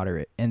be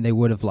moderate, and they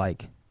would have,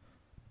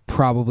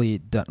 probably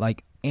done,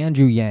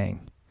 Andrew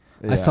Yang.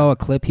 Yeah. I saw a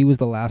clip. He was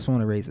the last one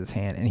to raise his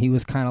hand, and he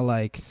was kind of,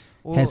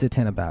 Well,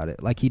 hesitant about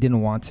it. Like, he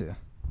didn't want to.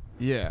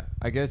 Yeah,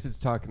 I guess it's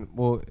talking.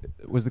 Well,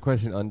 was the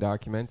question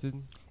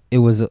undocumented? It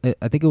was,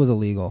 I think it was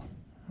illegal.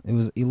 It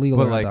was illegal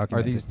But or undocumented.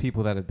 are these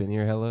people that have been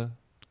here hella?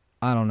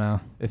 I don't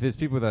know. If it's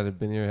people that have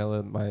been here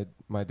hella,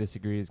 my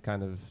disagree is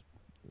kind of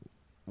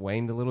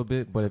waned a little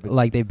bit. But if it's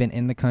Like, they've been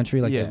in the country,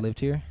 Yeah. they've lived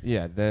here?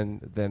 yeah,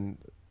 then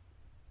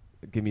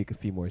give me a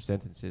few more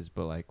sentences.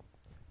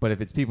 But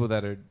if it's people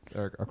that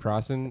are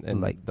crossing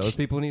and those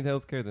people need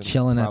health care, then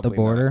chilling at the probably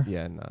border? not.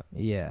 Yeah, not.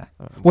 Yeah.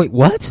 Wait,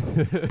 what?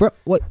 Bro,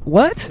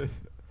 what?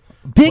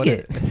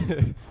 Bigot.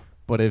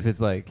 But if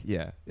it's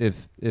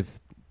if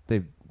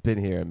they've been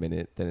here a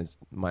minute, then it's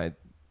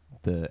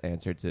the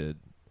answer to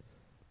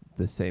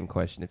the same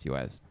question if you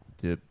asked,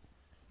 do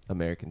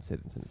American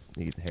citizens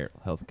need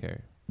health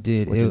care?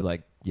 Dude, Which is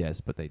like,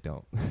 yes, but they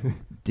don't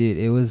dude,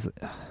 it was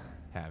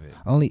have it.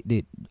 only,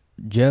 dude,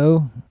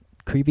 Joe,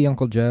 creepy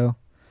Uncle Joe.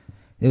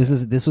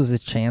 This was his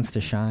chance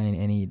to shine,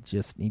 and he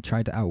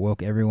tried to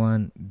outwoke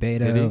everyone. Beto,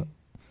 Did he?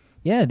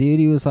 yeah, dude,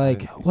 he was I like,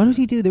 didn't see what did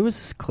he do? There was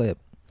this clip.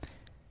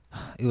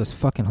 It was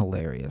fucking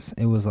hilarious.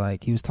 It was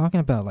like he was talking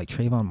about like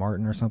Trayvon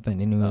Martin or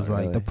something, and he was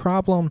like, really? the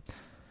problem,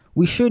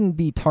 we shouldn't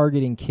be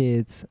targeting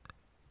kids,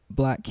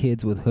 black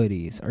kids with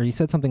hoodies, or he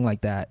said something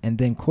like that. And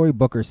then Cory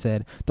Booker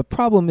said, the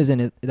problem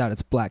isn't that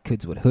it's black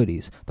kids with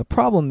hoodies. The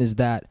problem is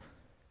that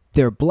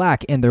they're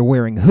black and they're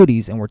wearing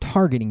hoodies, and we're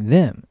targeting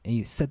them. And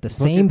he said the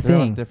same They're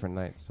on thing. different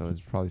nights, so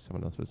it's probably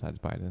someone else besides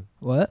Biden.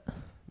 What?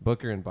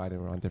 Booker and Biden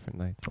were on different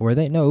nights. Were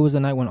they? No, it was a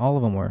night when all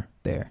of them were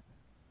there.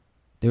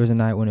 There was a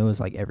night when it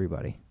was like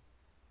everybody.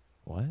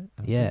 What? I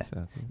don't Yeah. think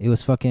so. It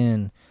was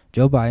fucking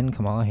Joe Biden,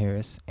 Kamala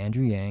Harris,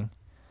 Andrew Yang,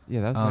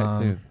 Yeah, that's right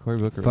too. Cory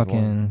Booker. was one.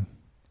 fucking,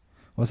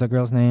 what's that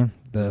girl's name?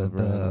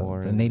 The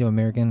Warren. Native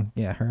American.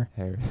 Yeah, her.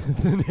 Harris.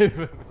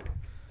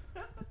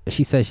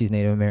 She says she's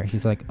Native American.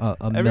 She's like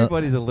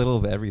Everybody's a little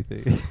of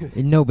everything.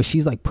 no, but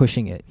she's like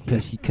pushing it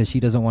because she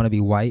doesn't want to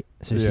be white.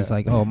 So Yeah. she's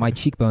like, oh, my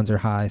cheekbones are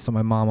high. So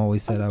my mom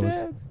always said I was.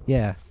 dead.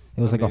 Yeah,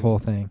 it was I like a mean, whole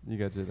thing. You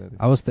got genetics.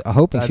 I was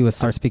hoping she I- would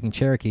start speaking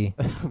Cherokee,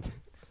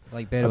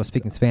 like Beto was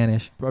speaking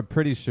Spanish. I'm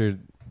pretty sure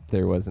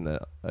there wasn't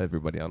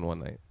everybody on one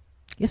night.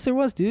 Yes, there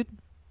was, dude.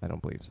 I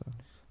don't believe so.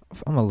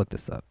 I'm gonna look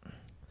this up.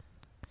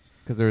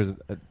 Because there was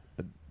a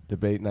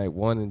debate night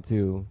 1 and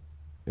 2.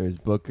 There was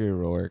Booker,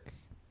 Rourke,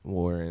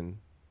 Warren.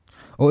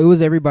 Oh, it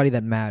was everybody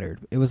that mattered.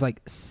 It was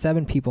like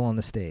 7 people on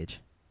the stage,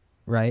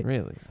 right?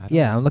 Really? I don't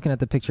Yeah, know. I'm looking at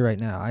the picture right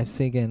now. I'm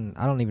thinking,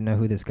 I don't even know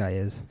who this guy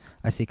is.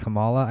 I see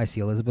Kamala. I see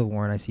Elizabeth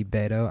Warren. I see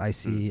Beto. I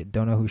see,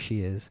 don't know who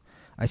she is.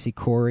 I see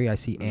Corey. I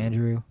see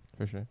Andrew.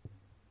 For sure.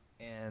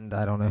 And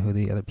I don't know who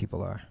the other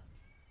people are.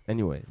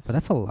 Anyway, But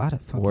that's a lot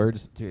of fucking...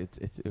 words. Dude,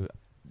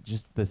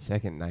 just the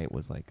second night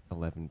was like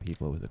 11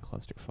 people. It was a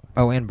clusterfuck.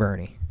 Oh, and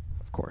Bernie,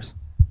 of course.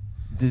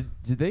 Did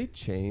they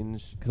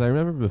change? Because I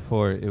remember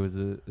before it was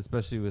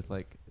especially with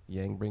like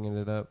Yang bringing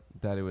it up,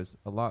 that it was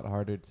a lot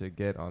harder to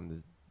get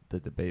on the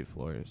debate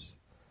floors,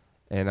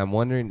 and I'm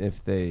wondering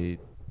if they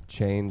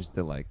changed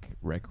the like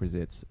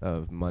requisites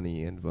of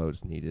money and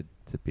votes needed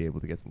to be able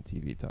to get some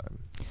TV time.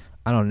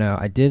 I don't know.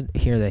 I did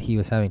hear that he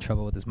was having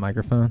trouble with his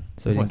microphone,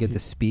 so he didn't Was get he? to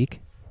speak.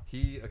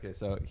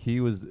 So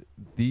he was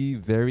the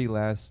very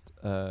last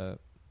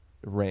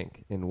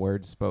rank in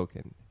words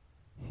spoken.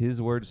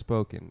 His words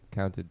spoken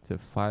counted to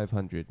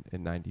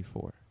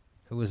 594.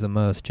 Who was the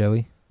most,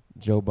 Joey?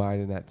 Joe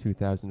Biden at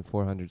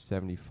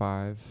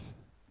 2,475.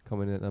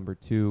 Coming in at number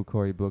 2,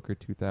 Cory Booker,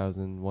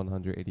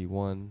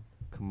 2,181.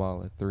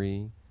 Kamala,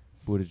 3.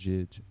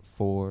 Buttigieg,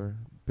 4.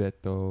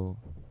 Beto,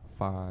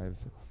 5.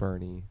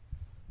 Bernie,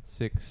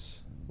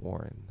 6.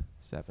 Warren,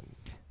 7.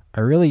 I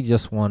really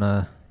just want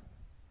to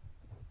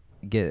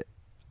get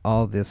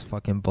all this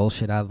fucking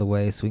bullshit out of the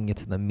way so we can get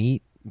to the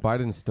meat.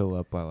 Biden's still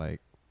up by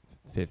like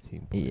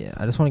 15 points. Yeah,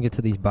 I just want to get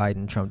to these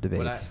Biden-Trump But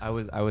debates.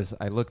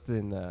 I looked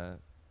in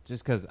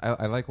just because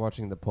I like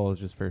watching the polls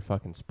just for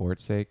fucking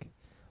sports sake.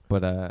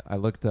 But I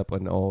looked up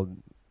an old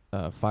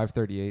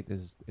 538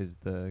 is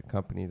the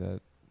company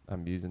that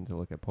I'm using to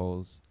look at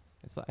polls.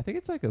 I think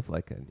it's like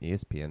an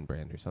ESPN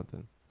brand or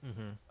something.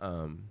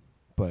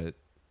 But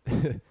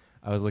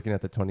I was looking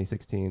at the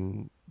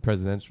 2016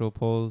 presidential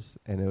polls,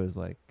 and it was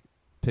like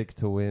picks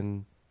to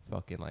win,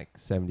 fucking like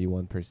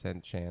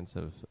 71% chance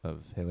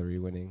of Hillary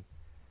winning.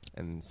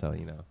 And so,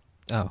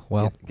 oh,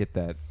 well, get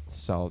that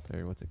salt,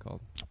 or what's it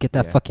called? get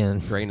that Yeah. fucking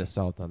Grain of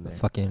salt on there.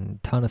 fucking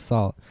ton of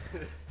salt.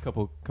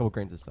 Couple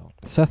grains of salt.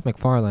 Seth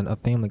MacFarlane of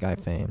Family Guy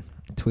fame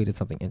tweeted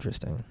something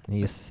interesting.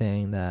 He was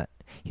saying that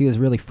he was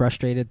really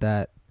frustrated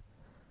that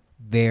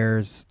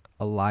there's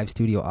a live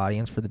studio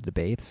audience for the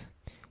debates,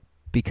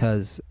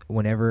 because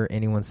whenever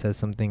anyone says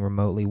something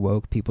remotely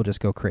woke, people just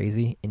go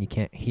crazy and you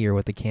can't hear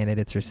what the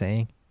candidates are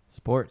saying.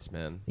 Sports,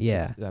 man.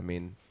 Yeah. I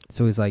mean,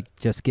 So he's like,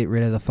 just get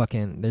rid of the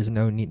fucking, there's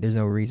no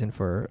reason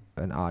for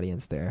an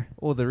audience there.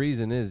 well, the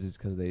reason is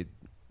because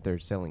they're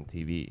selling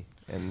TV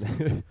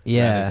and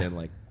Yeah. rather than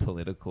like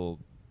political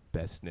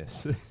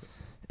bestness.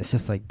 It's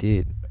just like,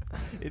 dude,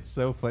 It's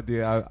so funny. Dude.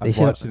 They I'm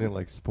should- watching it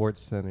like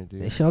Sports Center, dude.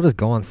 they should all just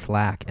go on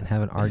Slack and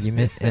have an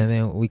argument, and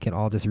then we can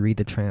all just read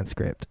the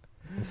transcript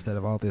instead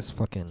of all this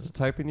fucking... Just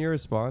type in your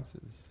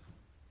responses.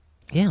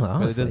 Yeah, well, But it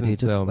honestly, doesn't dude,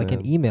 just sell, like an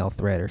man. email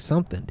thread or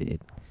something,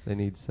 dude. They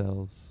need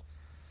cells.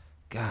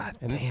 God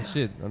And damn. it's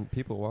shit.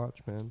 People watch,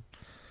 man.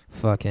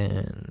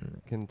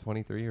 Fucking... Can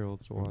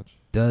 23-year-olds watch?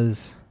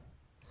 Does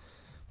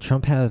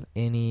Trump have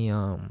any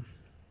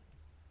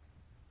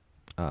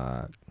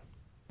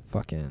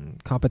fucking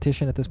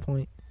competition at this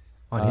point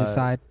on his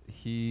side I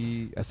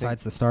think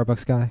besides the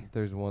Starbucks guy?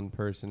 there's one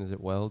person. Is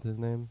it Weld, his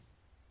name?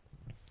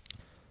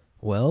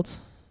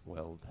 Welds?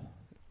 Weld.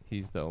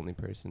 He's the only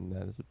person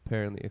that is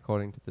apparently,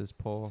 according to this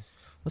poll.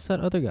 What's that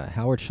other guy?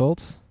 Howard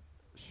Schultz?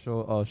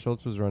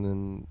 Schultz was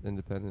running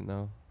independent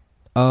now.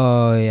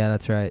 Oh, yeah,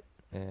 that's right.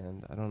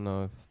 And I don't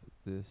know if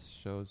this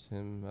shows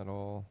him at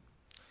all.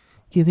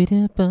 Give it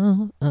a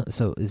ball.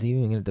 So is he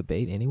even gonna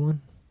debate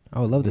anyone? I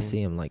would love to Mm.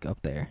 see him like up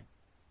there.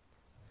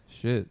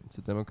 Shit, it's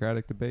a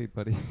Democratic debate,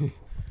 buddy.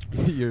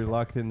 You're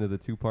locked into the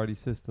two-party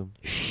system.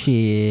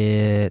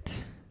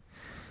 Shit.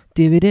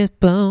 Give it a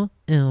ball.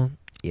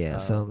 Yeah.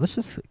 So Um, let's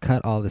just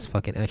cut all this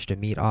fucking extra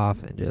meat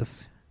off and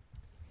just.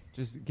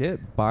 Just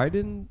get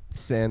Biden,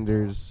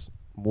 Sanders,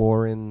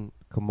 Warren,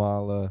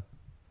 Kamala,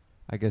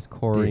 I guess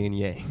Corey Dude, and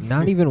Yang.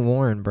 Not even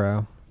Warren,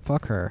 bro.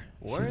 Fuck her.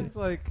 Warren's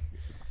like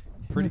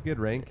pretty good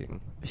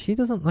ranking. She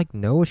doesn't like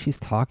know what she's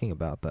talking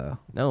about though.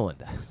 No one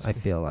does. I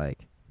feel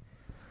like.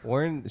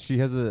 Warren, she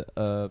has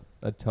a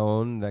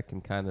tone that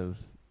can kind of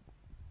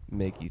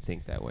make you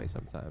think that way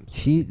sometimes.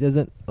 She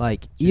doesn't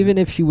like, She's even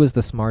a- if she was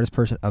the smartest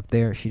person up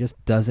there, she just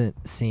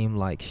doesn't seem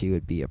like she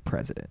would be a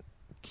president.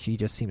 She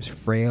just seems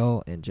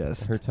frail and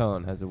just. Her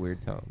tone has a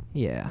weird tone.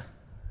 Yeah.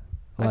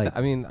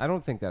 I mean, I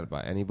don't think that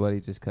about anybody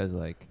just because,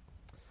 like,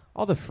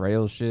 all the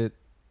frail shit,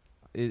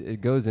 it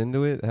goes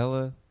into it,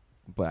 hella,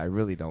 but I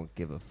really don't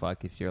give a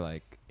fuck if you're,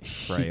 like,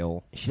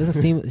 frail. She doesn't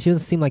seem. She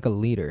doesn't seem like a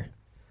leader.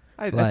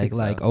 I Like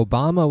think so.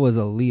 Obama was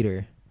a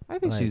leader. I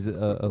think like- she's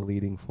a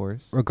leading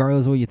force.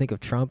 Regardless of what you think of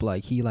Trump,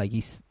 he Kind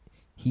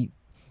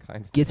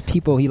of gets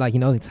people. He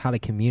knows how to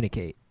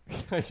communicate.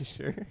 Are you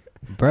sure?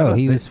 Bro,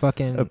 he was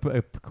fucking.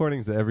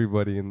 According to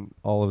everybody in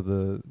all of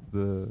the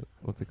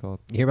what's it called?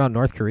 You hear about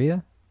North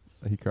Korea?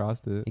 He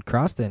crossed it. He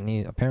crossed it, and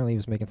he apparently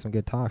was making some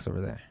good talks over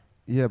there.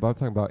 Yeah, but I'm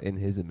talking about in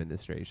his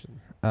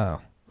administration.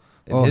 Oh,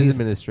 In Well, his he's-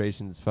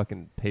 administration's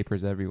fucking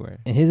papers everywhere.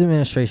 in his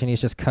administration,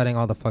 he's just cutting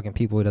all the fucking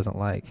people he doesn't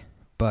like.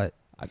 But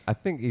I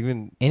think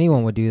even,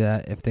 anyone would do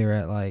that if they were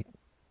at like.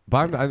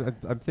 but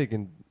I'm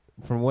thinking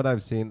from what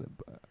I've seen,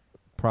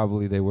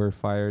 probably they were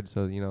fired,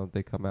 so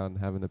they come out and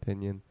have an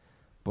opinion.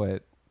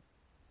 But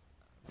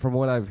from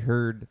what I've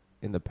heard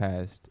in the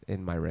past,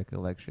 in my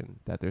recollection,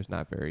 that there's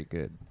not very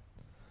good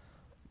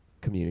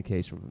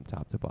communication from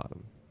top to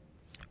bottom.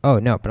 Oh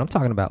no, but I'm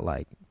talking about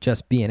like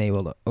just being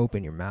able to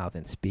open your mouth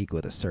and speak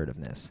with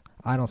assertiveness.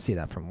 I don't see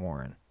that from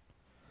Warren.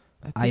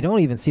 I think don't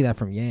even see that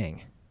from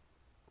Yang.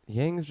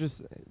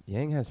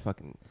 Yang has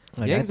fucking.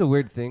 Like, Yang's a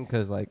weird thing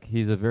because like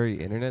he's a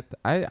very internet.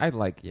 I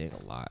like Yang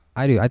a lot.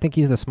 I do. I think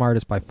he's the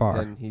smartest by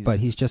far. And he's But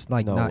he's just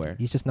like nowhere. not.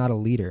 He's just not a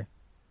leader.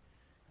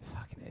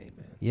 Fucking A,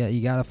 man. Yeah,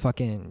 you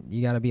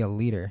gotta be a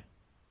leader.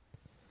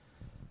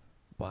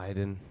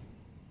 Biden,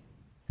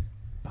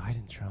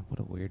 Trump. What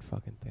a weird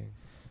fucking thing.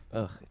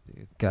 Ugh,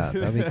 dude. God,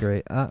 that'd be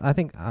great. I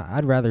think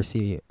I'd rather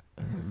see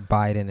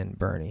Biden and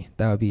Bernie.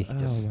 That would be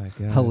just my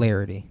god.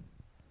 hilarity.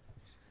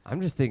 I'm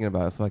just thinking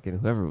about fucking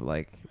whoever,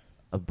 like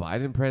a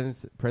Biden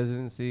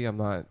presidency. I'm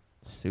not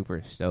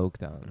super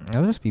stoked on. That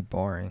would just be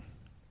boring,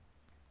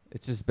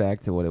 It's just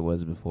back to what it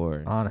was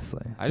before.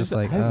 honestly. It's I just just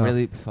like I oh.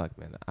 really fuck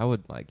man. I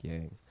would like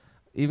Yang,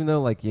 even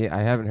though like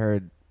I haven't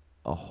heard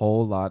a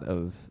whole lot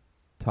of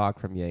talk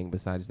from Yang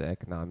besides the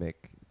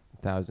economic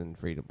 1,000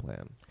 freedom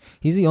plan.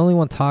 He's the only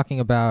one talking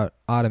about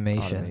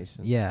automation.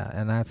 Automation. Yeah,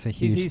 and that's a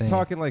huge He's thing.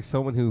 talking like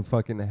someone who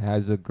fucking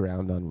has a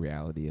ground on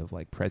reality of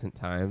like present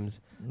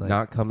times, Like,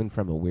 not coming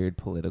from a weird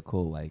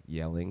political like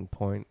yelling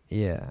point.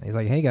 Yeah, he's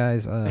like, hey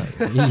guys,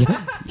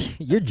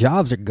 your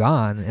jobs are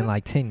gone in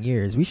like 10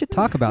 years. We should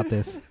talk about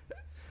this.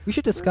 We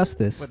should discuss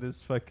this. But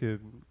it's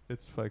fucking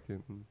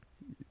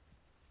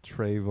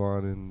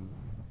Trayvon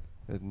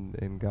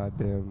and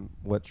goddamn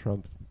what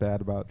Trump's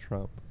bad about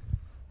Trump.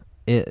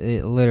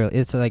 It literally,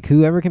 it's like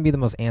whoever can be the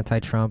most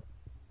anti-Trump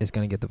is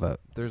gonna get the vote.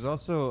 There's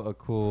also a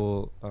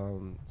cool.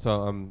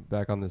 So I'm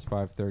back on this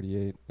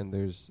 538, and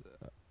there's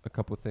a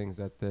couple things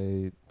that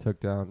they took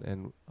down,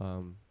 and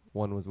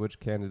one was which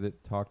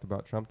candidate talked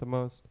about Trump the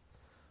most.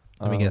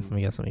 Let me guess.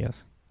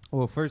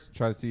 Well, first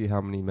try to see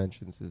how many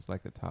mentions is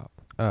like the top.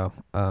 Oh,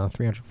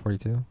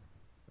 342,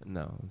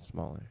 No, it's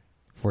smaller.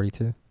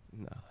 42.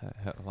 No,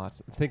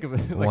 lots. Think of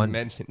it like One.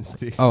 mentions,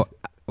 dude. Oh,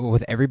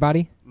 with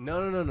everybody,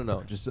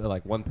 No. Just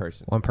like one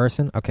person. one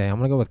person. Okay, I'm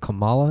gonna go with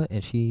Kamala,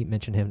 and she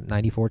mentioned him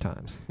 94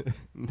 times.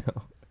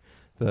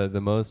 No,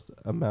 the most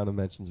amount of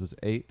mentions was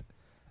 8.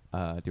 Do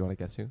you want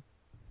to guess who?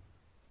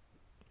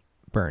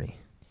 Bernie.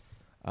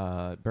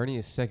 Bernie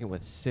is second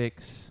with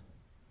 6.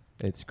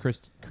 It's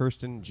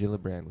Kirsten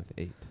Gillibrand with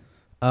 8.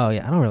 Oh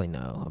yeah, I don't really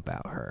know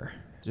about her.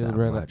 Not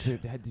Gillibrand. much.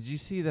 Dude, did you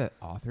see that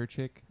author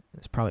chick?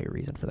 There's probably a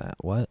reason for that.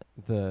 What?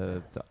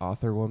 The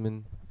author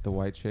woman, the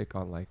white chick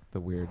on like the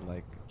weird,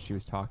 like she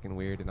was talking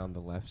weird and on the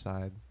left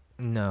side.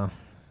 No.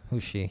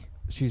 Who's she?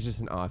 She's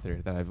just an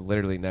author that I've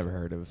literally never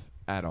heard of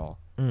at all.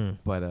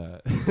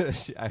 But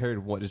I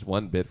heard just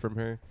one bit from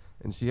her,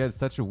 and she had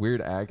such a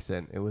weird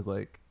accent. It was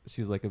like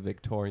she was like a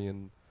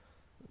Victorian,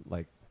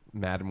 like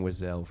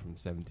mademoiselle from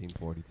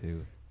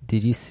 1742.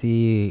 Did you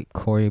see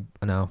Cory?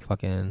 No,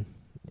 fucking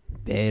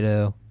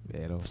Beto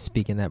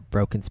speaking that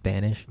broken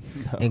Spanish,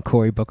 No. and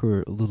Cory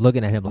Booker was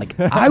looking at him like,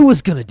 "I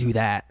was gonna do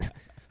that.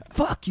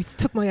 Fuck, you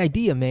took my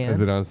idea, man."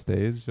 Is it on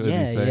stage? What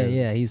is he saying?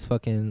 Yeah. He's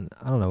fucking.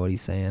 I don't know what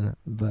he's saying,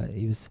 but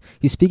he's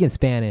speaking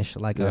Spanish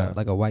like Yeah.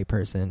 a white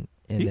person.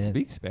 And He then,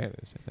 speaks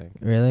Spanish, I think.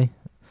 Really?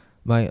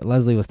 My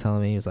Leslie was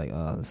telling me, he was like,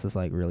 "Oh, this is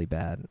like really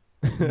bad."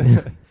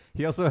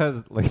 He also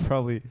has like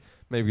probably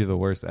maybe the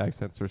worst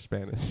accents for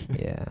Spanish.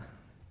 Yeah.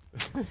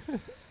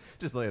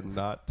 Just like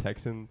not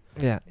Texan.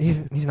 Yeah,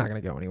 he's not gonna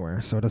go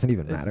anywhere, so it doesn't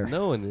even matter.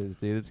 No one is,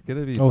 dude. It's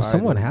gonna be. Oh, Biden.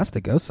 someone has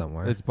to go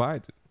somewhere. It's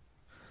Biden.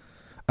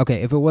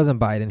 Okay, if it wasn't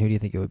Biden, who do you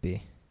think it would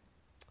be?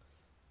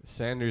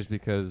 Sanders,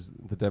 because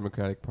the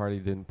Democratic Party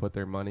didn't put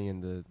their money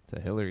into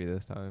Hillary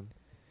this time.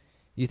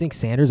 You think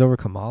Sanders over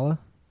Kamala?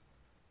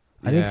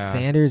 I think Yeah.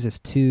 Sanders is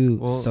too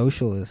Well,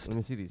 socialist. Let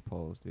me see these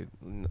polls, dude.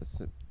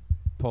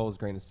 Polls,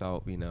 grain of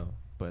salt, we know.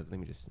 But let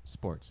me just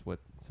sports. What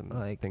some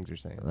Like- things are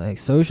saying. Like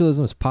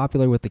socialism is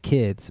popular with the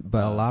kids,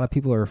 but a lot of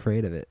people are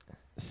afraid of it.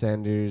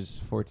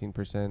 Sanders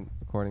 14%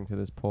 according to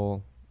this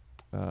poll.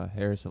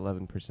 Harris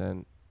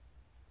 11%.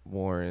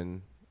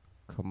 Warren,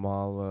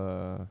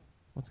 Kamala.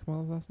 What's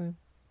Kamala's last name?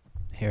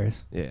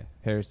 Harris. Yeah,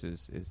 Harris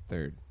is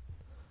third.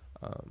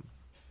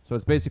 So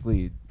it's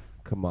basically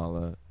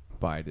Kamala,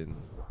 Biden,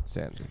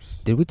 Sanders.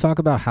 Did we talk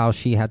about how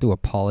she had to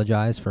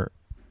apologize for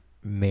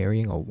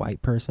marrying a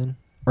white person?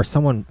 Or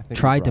someone I think we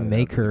tried to brought it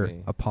make up to her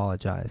me.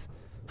 apologize.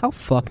 How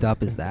fucked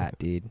up is that,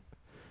 dude?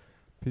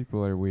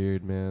 People are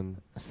weird,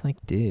 man. It's like,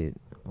 dude,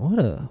 what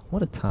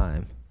a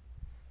time.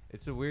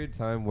 It's a weird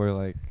time where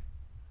like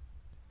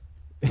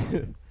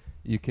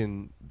you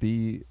can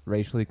be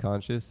racially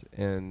conscious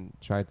and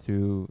try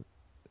to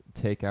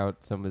take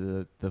out some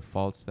of the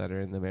faults that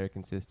are in the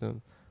American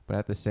system, but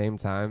at the same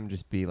time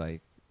just be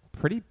like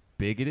pretty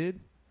bigoted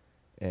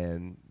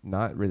and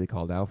not really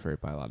called out for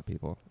it by a lot of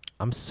people.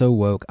 I'm so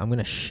woke. I'm going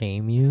to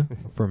shame you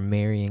for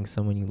marrying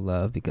someone you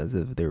love because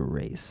of their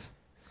race.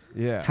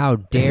 Yeah. How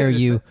dare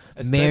you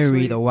marry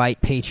Especially- the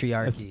white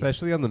patriarchy?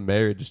 Especially on the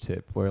marriage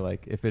tip, where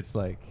like if it's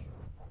like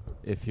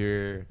if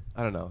you're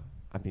I don't know.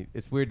 I mean,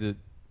 it's weird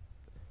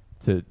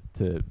to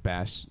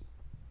bash,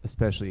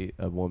 especially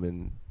a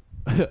woman.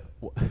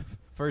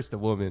 First a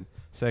woman,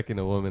 second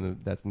a woman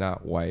that's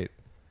not white,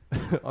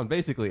 on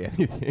basically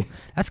anything.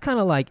 That's kind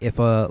of like if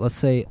let's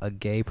say a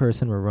gay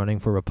person were running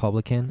for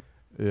Republican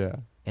Yeah.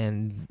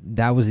 and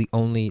that was the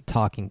only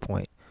talking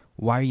point.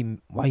 Why are you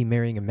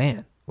marrying a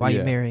man? Why are you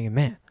Yeah. marrying a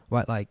man?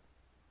 What, like,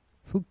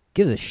 who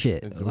gives a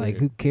shit? It's Like, weird.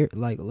 who cares?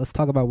 Like, let's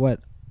talk about what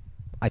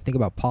I think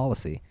about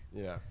policy.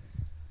 Yeah.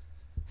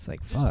 It's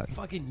like, Just fuck.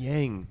 fucking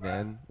Yang,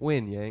 man.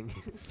 Win, Yang.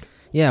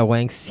 Yeah,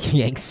 Wanks,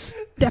 Yanks,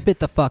 step it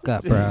the fuck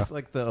up, bro. Just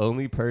like the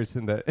only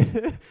person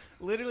that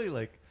literally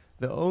like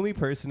the only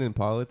person in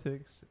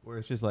politics where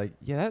it's just like,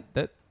 yeah,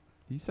 that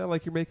you sound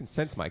like you're making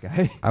sense, my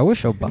guy. I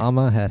wish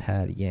Obama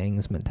had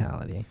Yang's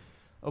mentality.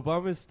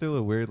 Obama's still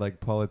a weird like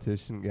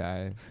politician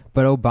guy.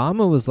 But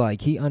Obama was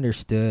like, he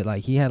understood,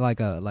 like he had like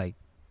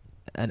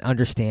an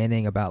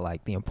understanding about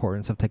like the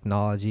importance of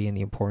technology and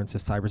the importance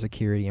of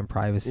cybersecurity and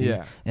privacy.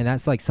 Yeah. And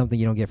that's like something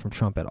you don't get from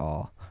Trump at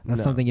all. That's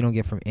No. something you don't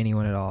get from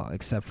anyone at all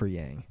except for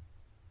Yang.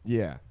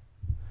 Yeah.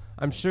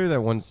 I'm sure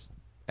that once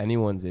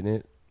anyone's in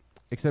it,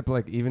 except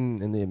like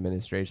even in the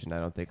administration, I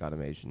don't think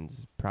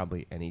automation's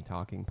probably any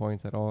talking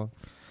points at all.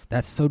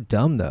 That's so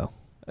dumb though.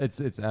 It's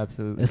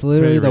absolutely It's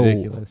literally pretty the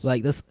ridiculous.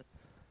 like this.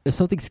 If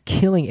something's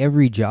killing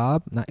every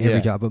job, not every Yeah.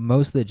 job, but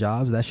most of the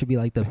jobs, that should be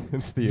like the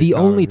It's the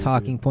only economy,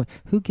 talking dude. point.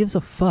 Who gives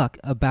a fuck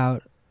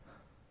about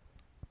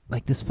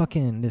like this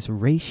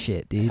race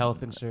shit, dude?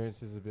 Health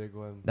insurance is a big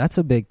one. That's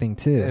a big thing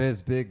too. And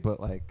it's big, but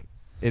like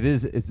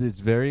it's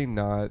very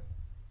not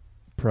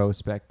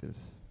prospective,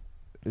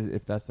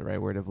 if that's the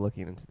right word of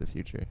looking into the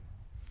future.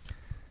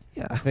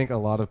 Yeah. I think a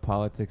lot of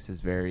politics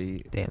is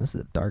very Damn, this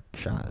is a dark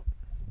shot.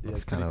 yeah, Looks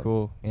it's pretty kinda-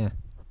 cool. Yeah.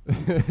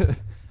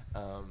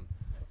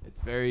 It's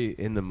very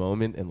in the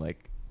moment and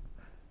like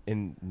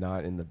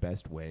not in the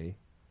best way.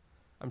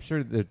 I'm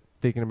sure they're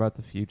thinking about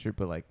the future,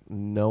 but like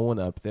no one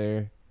up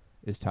there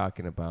is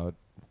talking about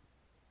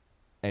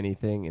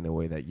anything in a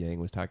way that Yang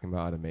was talking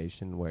about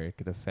automation, where it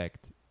could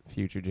affect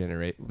future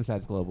generation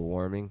besides global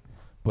warming.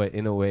 But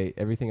in a way,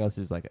 everything else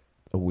is like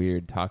a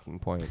weird talking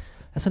point.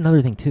 That's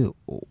another thing too.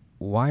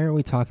 Why are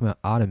we talking about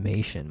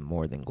automation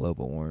more than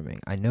global warming?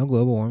 I know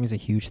global warming is a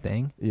huge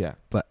thing, Yeah.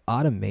 but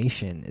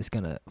automation is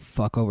going to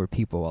fuck over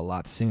people a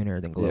lot sooner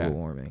than global Yeah.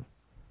 warming.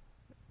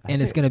 I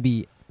And it's think going to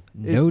be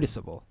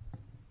noticeable.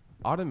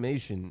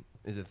 automation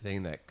is a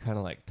thing that kind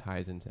of like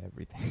ties into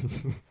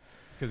everything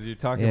because you're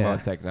talking Yeah.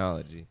 about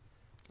technology.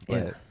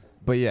 Yeah.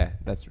 But yeah,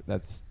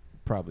 that's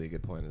probably a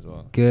good point as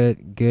well. Good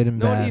and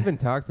No bad. one even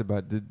talks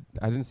about.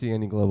 I didn't see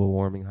any global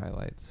warming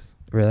highlights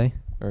Really?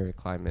 or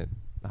climate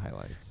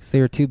highlights. 'Cause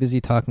they were too busy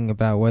talking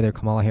about whether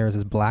Kamala Harris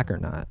is black or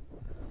not.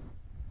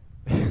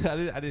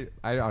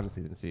 I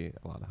honestly didn't see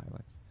a lot of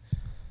highlights.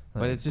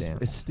 But it's just Damn.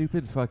 it's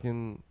stupid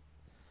fucking.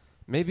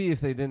 Maybe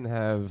if they didn't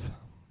have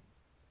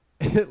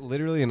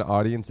literally an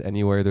audience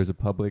anywhere, there's a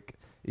public.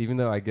 Even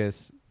though I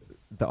guess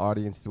the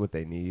audience is what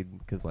they need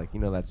because like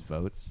that's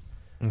votes.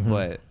 Mhm.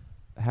 But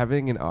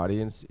having an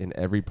audience in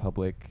every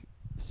public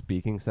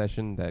speaking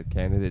session that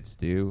candidates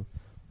do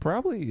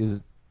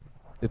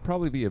it'd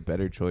probably be a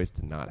better choice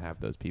to not have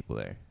those people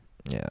there.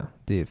 Yeah,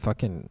 dude,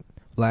 fucking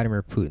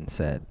Vladimir Putin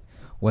said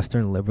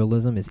Western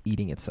liberalism is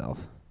eating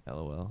itself.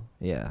 LOL.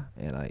 Yeah,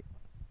 and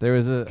There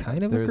was a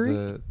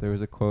there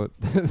was a quote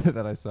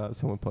that I saw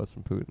someone post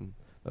from Putin.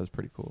 That was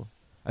pretty cool.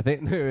 I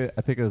think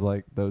it was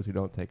like, those who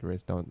don't take a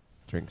risk don't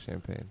drink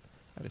champagne.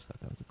 I just thought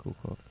that was a cool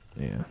quote.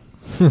 Yeah.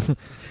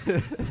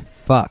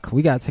 Fuck.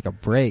 We gotta take a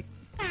break.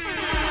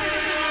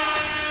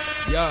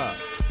 Yeah.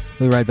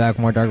 We'll be right back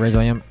with more Dark Rage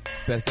AM.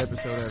 Best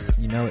episode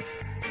ever. You know it.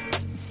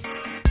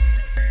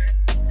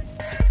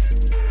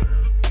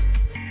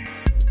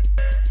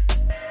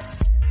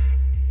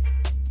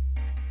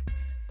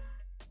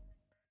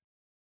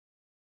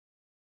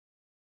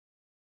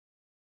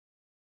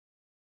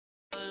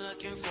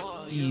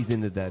 Ease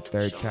into that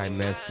third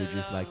trimester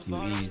just like you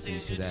ease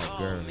into that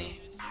girl. New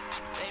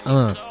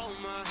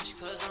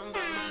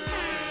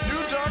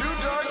Dark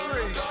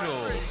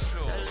Racial.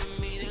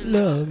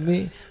 Love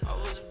me.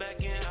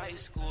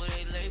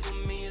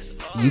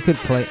 You could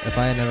play, if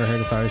I had never heard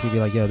this artist, you'd be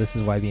like, yo, this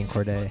is YB and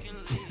Cordae.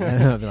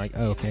 And I'd be like,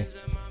 oh, okay.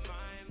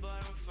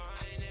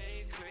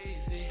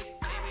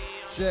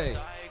 Shay.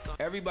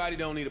 Everybody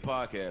don't need a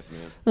podcast,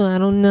 man. I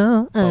don't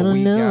know. I But don't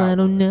we know. got I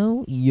don't one.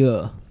 know.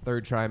 Yeah.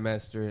 Third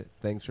trimester.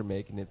 Thanks for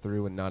making it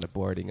through and not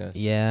aborting us.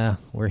 Yeah.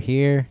 We're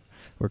here.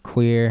 We're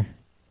queer.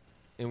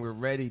 And we're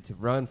ready to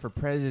run for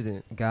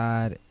president.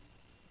 God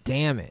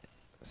damn it.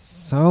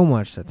 So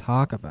much to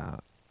talk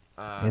about.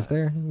 Is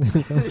there?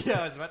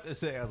 Yeah, I was about to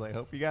say. I was like,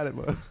 hope you got it,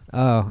 bro.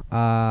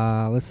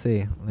 Let's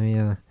see. Let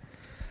me,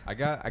 I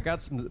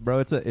got some, bro.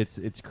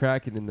 It's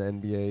cracking in the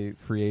NBA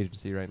free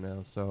agency right now.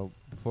 So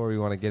before we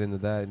want to get into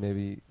that,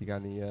 maybe you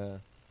got any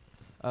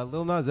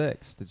Lil Nas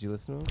X? Did you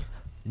listen to him?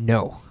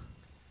 no.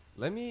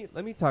 Let me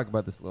talk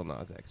about this Lil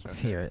Nas X. Let's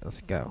Right hear it.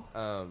 Let's go.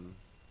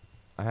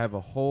 I have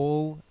a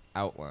whole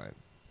outline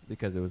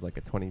because it was like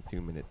a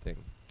 22-minute thing.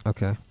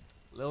 Okay.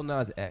 Lil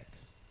Nas X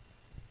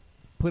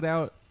put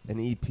out an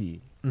EP.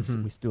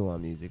 Mhm. We still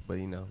on music, but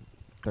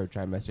third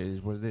trimester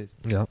is what it is.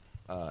 Yep.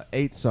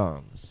 8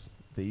 songs.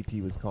 The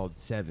EP was called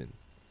 7.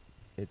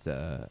 It's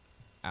out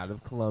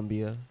of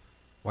Colombia.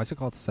 Why is it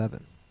called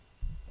 7?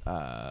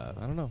 I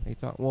don't know. 8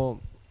 songs. Well,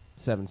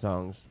 7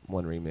 songs,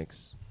 1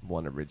 remix,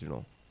 1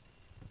 original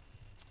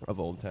of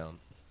Old Town.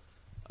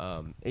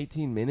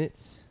 18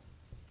 minutes.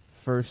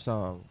 First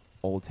song,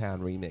 Old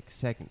Town remix.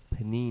 Second,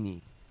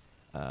 Panini.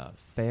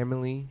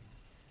 Family,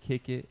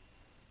 Kick It.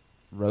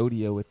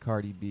 Rodeo with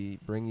Cardi B.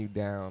 Bring You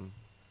Down.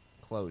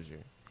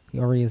 Closure. He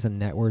already has a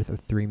net worth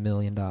of $3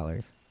 million.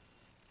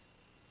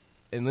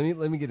 And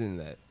let me get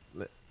into that.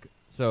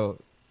 So,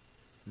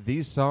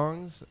 these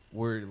songs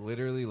were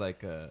literally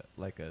like a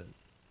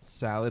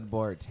salad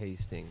bar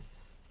tasting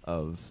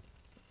of.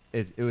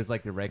 It was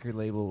like the record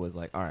label was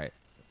like, all right,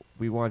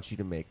 we want you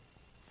to make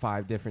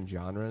 5 different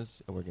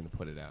genres, and we're gonna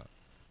put it out.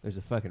 There's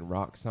a fucking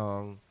rock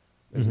song.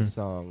 There's a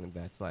song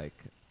that's like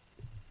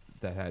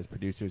that has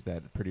producers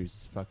that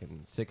produce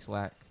fucking Six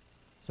Lack,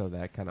 so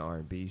that kind of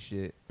R&B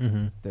shit.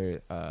 Mm-hmm.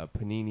 There,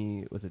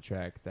 Panini was a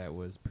track that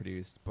was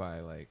produced by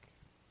like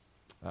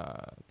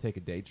Take a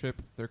Day Trip.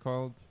 They're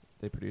called.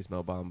 They produced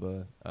Mo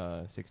Bamba,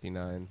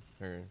 69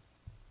 or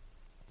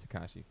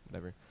Tekashi,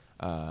 whatever.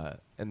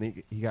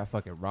 And he got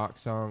fucking rock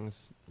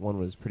songs. One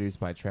was produced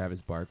by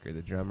Travis Barker,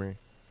 the drummer.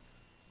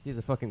 He has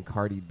a fucking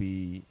Cardi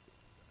B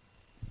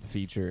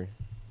feature,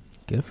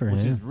 Good for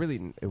which him. is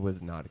really, it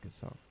was not a good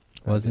song.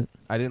 Was it?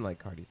 I didn't like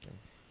Cardi's thing.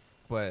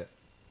 But,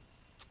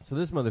 so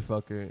this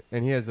motherfucker,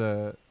 and he has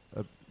a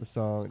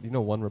song, do you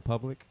know One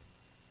Republic?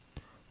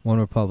 One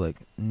Republic.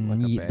 Like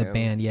a The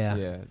band, yeah.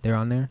 Yeah. They're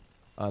on there?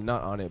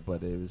 Not on it,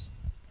 but it was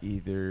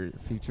either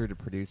featured or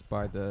produced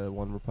by the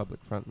One Republic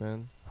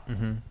frontman.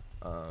 Mm-hmm.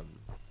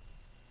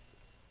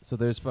 So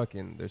there's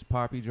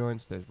poppy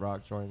joints, there's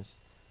rock joints,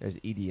 there's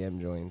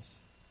EDM joints.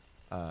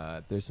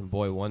 There's some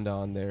Boy Wonder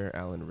on there,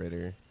 Alan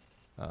Ritter.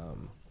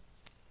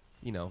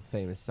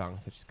 Famous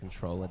songs such as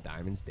Control of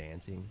Diamonds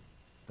Dancing,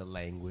 The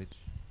Language.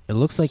 It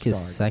looks like his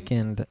Stargate.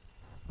 second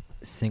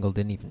single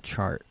didn't even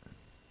chart.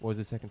 What was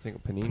the second single?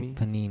 Panini?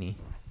 Panini.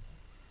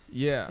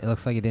 Yeah. It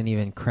looks like it didn't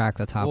even crack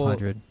the top Well,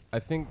 100. I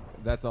think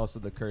that's also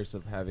the curse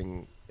of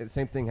having. The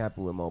same thing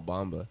happened with Mo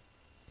Bamba,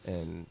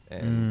 and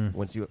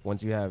once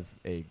you have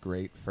a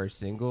great first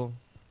single,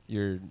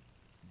 you're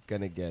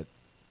gonna get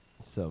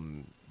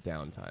some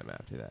downtime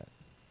after that.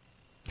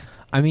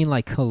 I mean,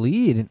 like,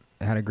 Khalid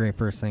had a great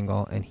first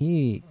single, and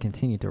he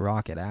continued to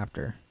rock it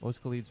after. What was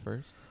Khalid's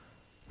first?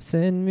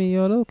 Send me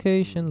your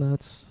location,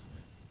 let's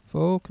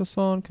focus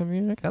on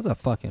communication.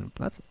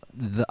 That's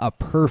a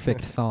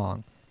perfect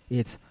song.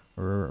 It's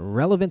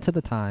relevant to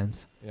the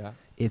times. Yeah.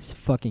 It's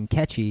fucking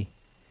catchy,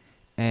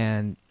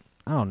 and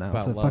I don't know. About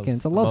It's a love.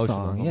 it's a love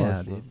Emotional, song. Yeah,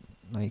 emotional. dude.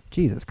 Like,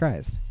 Jesus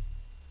Christ.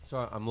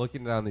 So I'm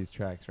looking down these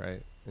tracks,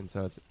 right? And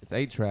so it's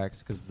 8 tracks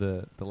because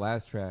the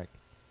last track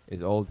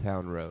is Old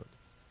Town Road.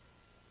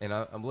 And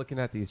I'm looking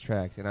at these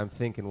tracks and I'm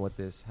thinking what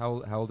this.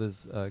 How old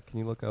is? Can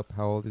you look up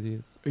how old he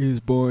is? He's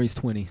born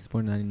 20. He's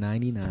born in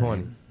 1999.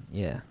 20.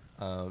 Yeah.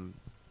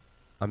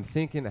 I'm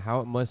thinking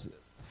how it must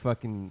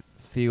fucking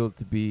feel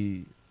to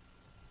be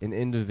an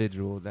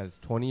individual that is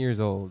 20 years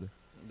old.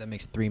 That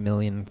makes $3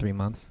 million in 3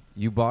 months.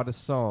 You bought a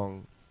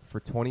song for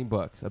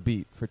 $20, a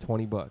beat for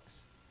 $20.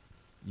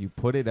 You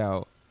put it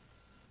out,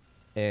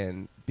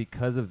 And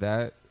because of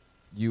that,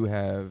 you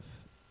have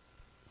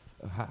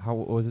how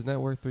what was his net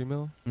worth? $3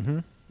 million. Mm-hmm.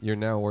 You're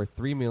now worth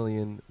 $3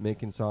 million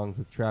making songs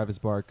with Travis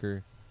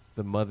Barker,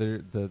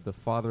 the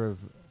father of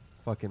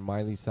fucking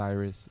Miley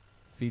Cyrus,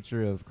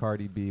 feature of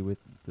Cardi B with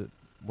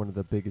one of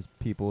the biggest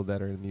people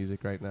that are in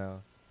music right now,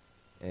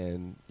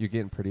 and you're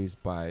getting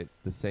produced by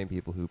the same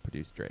people who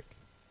produced Drake,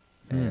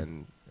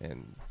 and the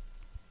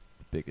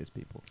biggest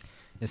people.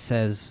 It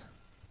says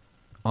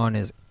on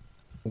his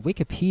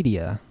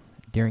Wikipedia,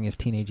 during his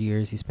teenage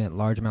years, he spent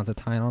large amounts of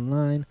time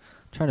online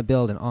trying to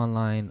build an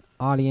online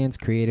audience.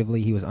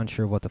 Creatively, he was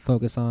unsure of what to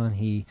focus on.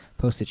 He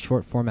posted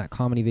short-format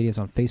comedy videos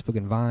on Facebook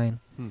and Vine,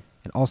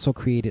 and also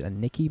created a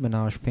Nicki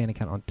Minaj fan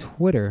account on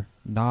Twitter,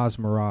 Nas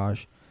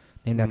Mirage,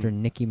 named after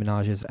Nicki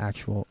Minaj's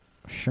actual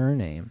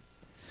surname.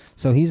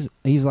 So he's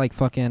like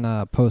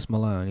fucking Post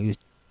Malone. He was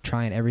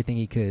trying everything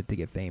he could to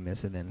get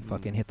famous, and then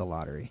fucking hit the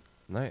lottery.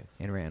 Nice.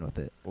 And ran with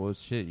it. Well,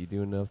 shit, you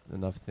do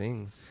enough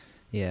things.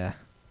 Yeah.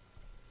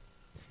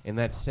 And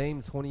that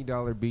same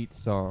 $20 beat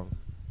song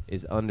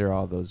is under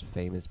all those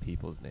famous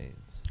people's names.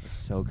 It's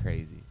so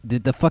crazy.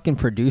 Did the fucking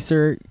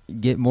producer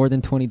get more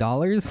than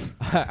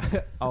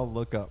 $20? I'll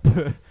look up.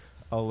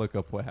 I'll look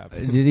up what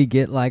happened. Did he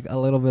get like a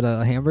little bit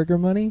of hamburger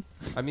money?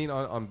 I mean,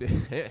 on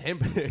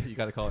you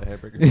gotta call it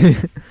hamburger.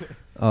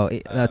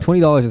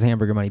 $20 is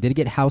hamburger money. Did he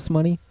get house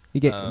money? Did he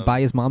get buy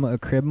his mama a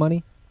crib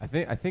money? I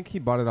think he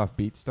bought it off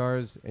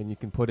BeatStars, and you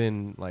can put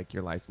in like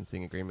your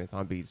licensing agreements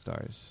on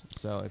BeatStars.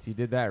 So if you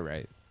did that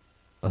right,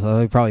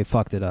 so he probably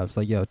fucked it up. It's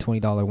like, yo,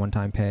 $20 one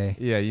time pay.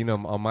 yeah, you know,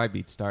 on my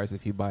BeatStars,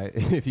 if you buy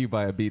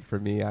a beat for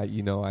me, I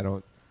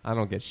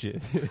don't get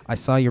shit. I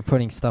saw you're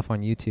putting stuff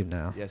on YouTube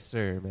now. Yes,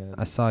 sir, man.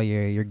 I saw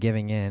you're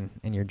giving in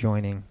and you're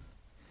joining.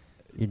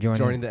 You're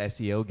joining the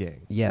SEO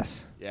gang.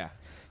 Yes. Yeah.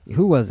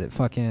 Who was it?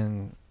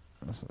 Fucking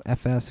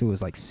FS, who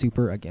was like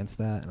super against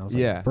that, and I was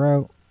like,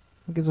 bro,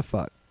 who gives a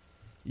fuck?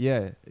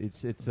 Yeah,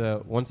 it's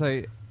once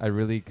I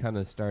really kind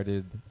of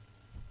started,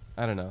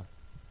 I don't know,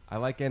 I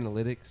like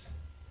analytics,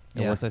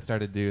 and once I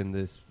started doing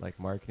this like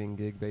marketing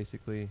gig,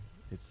 basically,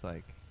 it's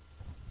like,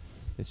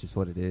 it's just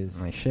what it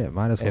is. Like shit,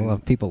 might as well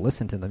have people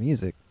listen to the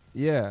music.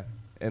 Yeah,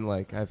 and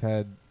like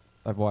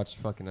I've watched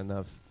fucking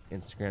enough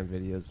Instagram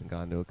videos and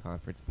gone to a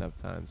conference enough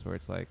times where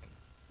it's like,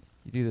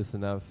 you do this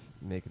enough,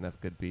 make enough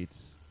good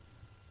beats,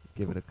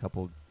 give it a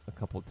couple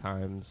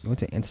times. You went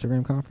to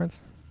Instagram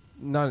conference?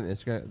 Not an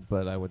Instagram,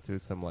 but I went to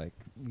some like...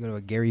 You go to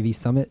a Gary Vee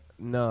summit?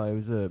 No, it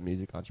was a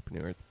music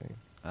entrepreneur thing.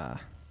 But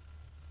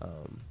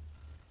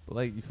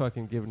like, you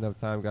fucking give enough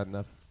time, got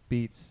enough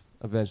beats,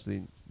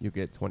 eventually you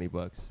get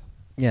 $20.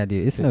 Yeah,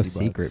 dude, it's no $50.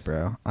 secret,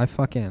 bro.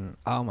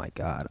 Oh my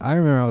God. I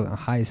remember I was in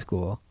high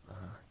school,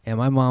 and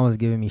my mom was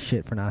giving me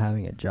shit for not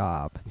having a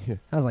job. Yeah.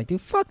 I was like,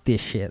 dude, fuck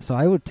this shit. So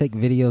I would take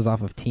videos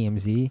off of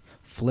TMZ,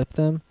 flip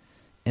them,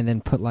 and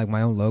then put like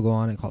my own logo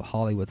on it called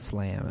Hollywood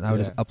Slam, and I would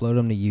just upload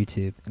them to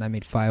YouTube, and I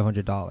made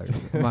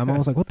 $500. My mom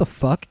was like, "What the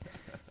fuck?"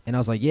 And I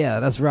was like, "Yeah,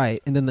 that's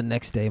right." And then the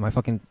next day, my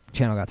fucking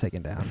channel got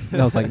taken down.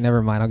 And I was like,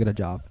 "Never mind, I'll get a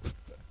job."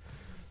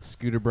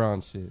 Scooter Braun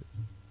shit.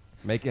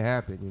 Make it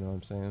happen, you know what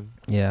I'm saying?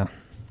 Yeah.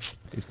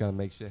 You just gotta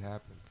make shit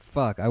happen.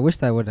 Fuck, I wish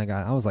that I wouldn't have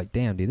gotten. I was like,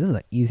 damn, dude, this is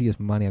the easiest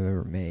money I've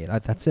ever made.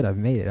 That's it, I've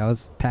made it. I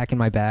was packing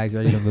my bags,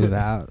 ready to move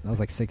out. I was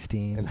like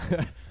 16.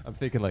 And I'm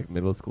thinking like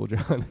middle school,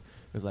 John.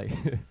 It was like...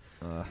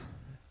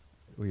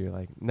 where you're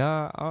like,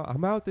 nah,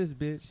 I'm out this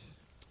bitch.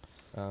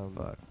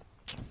 Fuck.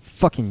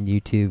 Fucking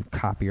YouTube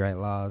copyright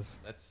laws.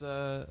 Let's,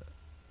 do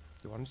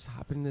you want to just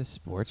hop into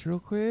sports real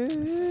quick?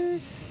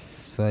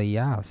 So,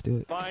 yeah, let's do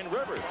it. Fine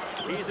Rivers.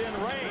 He's in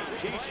range.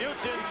 He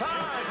shoots in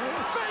time.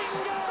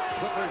 Bingo!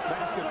 Clippers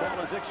basketball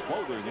is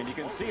exploding, and you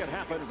can see it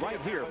happen right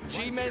here.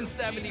 G-Men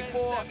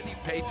 74,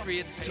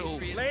 Patriots 2.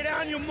 Lay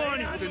down your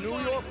money. The New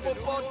York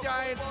Football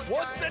Giants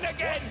once and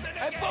again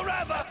and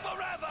forever.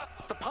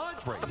 The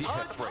Pod Break.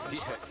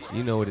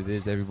 You know what it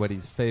is,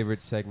 everybody's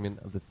favorite segment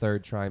of the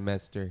third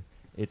trimester.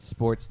 It's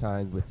Sports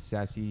Time with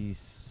Sassy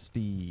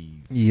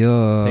Steve.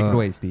 Yo. Take it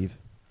away, Steve.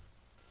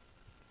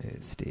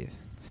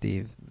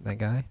 Steve, that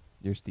guy?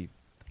 You're Steve.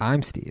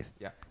 I'm Steve.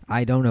 Yeah.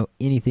 I don't know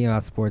anything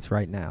about sports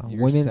right now.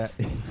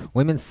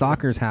 Women's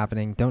soccer's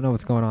happening. Don't know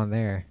what's going on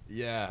there.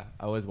 Yeah,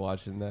 I was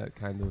watching that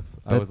kind of.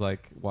 I But- was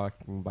like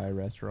walking by a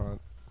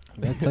restaurant.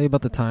 Did I tell you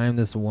about the time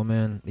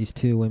these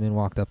two women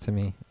walked up to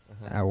me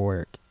at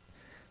work,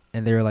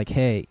 and they were like,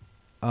 "Hey,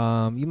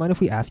 you mind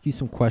if we ask you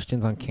some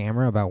questions on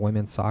camera about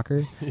women's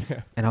soccer?"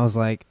 Yeah. And I was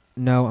like,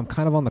 "No, I'm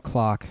kind of on the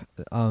clock.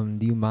 Do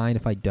you mind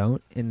if I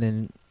don't?" And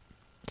then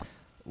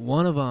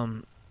one of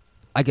them,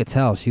 I could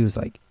tell she was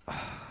like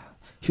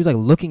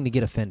looking to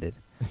get offended.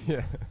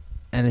 Yeah.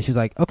 And then she was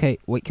like, "Okay,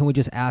 wait, can we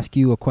just ask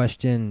you a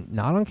question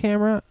not on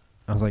camera?"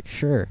 I was like,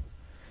 "Sure."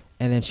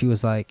 And then she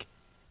was like,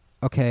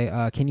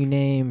 "Okay, can you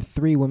name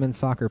 3 women's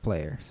soccer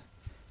players?"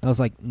 And I was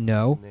like,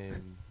 "No,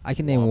 I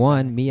can name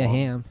one, Mia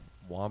Hamm."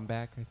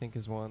 Wambach, I think,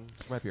 is one.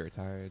 She might be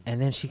retired.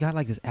 And then she got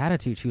like this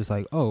attitude. She was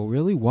like, "Oh,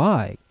 really?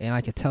 Why?" And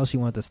I could tell she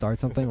wanted to start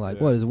something like,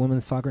 "What, is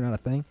women's soccer not a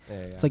thing?" Yeah.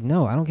 It's like,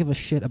 no, I don't give a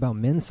shit about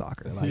men's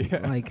soccer.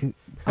 Like,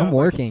 I'm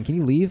working. Can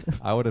you leave?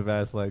 I would have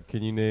asked, like,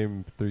 can you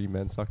name 3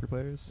 men's soccer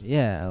players?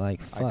 Yeah,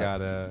 like, fuck. I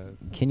got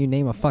Can you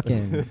name a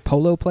fucking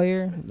polo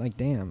player? Like,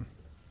 damn.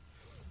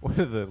 one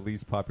of the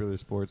least popular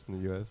sports in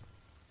the U.S.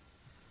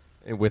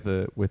 and with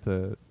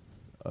a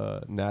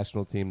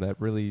national team that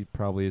really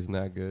probably isn't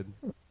that good.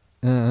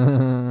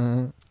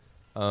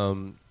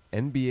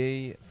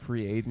 NBA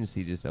free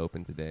agency just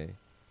opened today.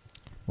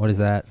 What is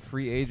that?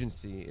 Free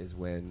agency is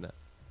when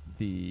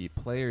the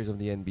players of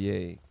the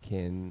NBA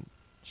can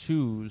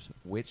choose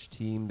which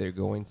team they're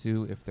going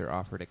to if they're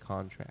offered a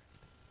contract.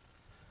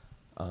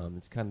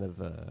 It's kind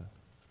of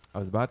I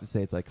was about to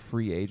say it's like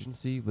free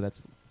agency, but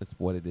that's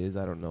what it is.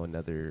 I don't know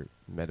another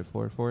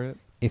metaphor for it.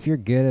 If you're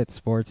good at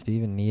sports, do you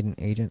even need an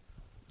agent?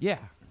 Yeah.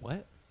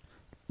 What?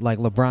 Like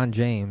LeBron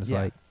James,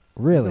 Yeah. like,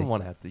 really? You don't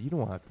want to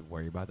have to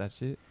worry about that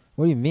shit.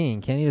 What do you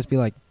mean? Can't you just be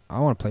like, I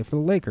want to play for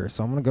the Lakers,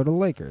 so I'm going to go to the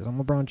Lakers.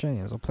 I'm LeBron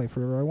James. I'll play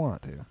for whoever I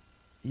want to.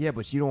 Yeah,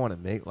 but you don't want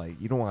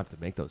to have to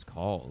make those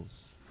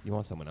calls. You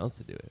want someone else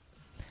to do it.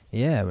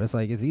 Yeah, but it's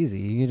like, it's easy.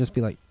 You can just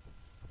be like,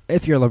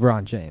 if you're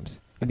LeBron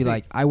James, you'd be think-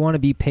 like, I want to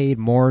be paid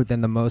more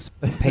than the most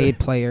paid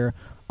player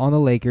on the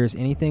Lakers.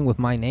 Anything with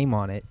my name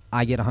on it,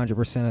 I get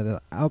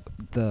 100% of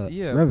the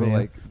Yeah, revenue. but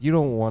like you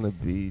don't want to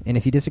be. And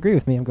if you disagree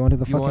with me, I'm going to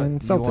the you fucking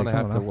want, Celtics. You want to I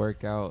have don't to know.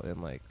 work out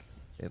and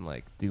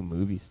do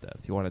movie stuff.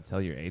 You want to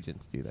tell your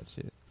agents to do that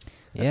shit.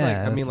 That's Yeah, like, I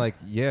that's- mean, like,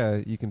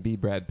 yeah, you can be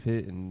Brad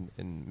Pitt and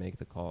make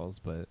the calls,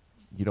 but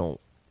you don't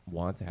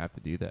want to have to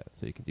do that,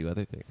 so you can do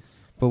other things.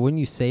 But wouldn't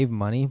you save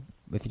money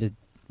if you just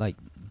like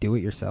do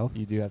it yourself?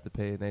 You do have to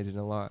pay an agent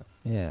a lot,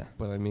 Yeah.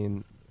 but I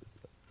mean,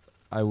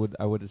 I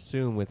would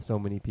assume with so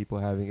many people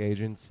having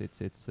agents,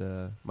 it's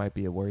might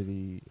be a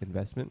worthy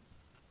investment.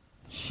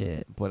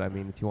 Shit. But I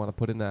mean, if you want to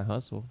put in that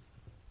hustle,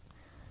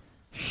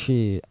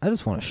 Shit. I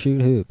just want to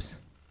shoot hoops.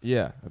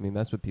 yeah, I mean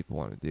that's what people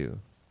want to do.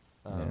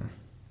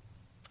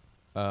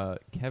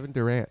 Kevin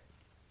Durant,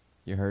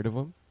 you heard of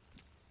him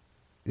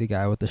The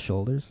guy with the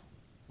shoulders.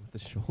 with the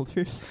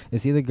shoulders?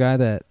 Is he the guy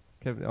that?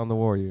 Kevin on the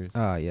Warriors.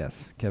 Oh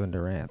yes, Kevin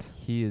Durant.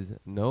 He is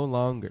no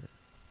longer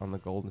on the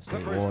Golden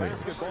State Clippers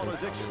Warriors. basketball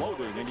is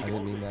exploding, and you I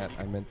didn't mean that.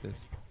 I meant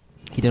this.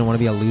 He didn't want to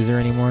be a loser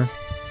anymore.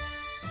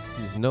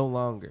 He's no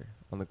longer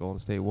on the Golden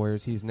State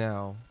Warriors. He's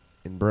now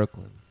in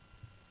Brooklyn,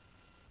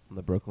 on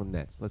the Brooklyn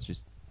Nets. Let's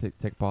just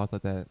take a pause.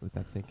 Let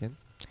that sink in.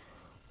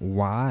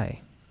 Why?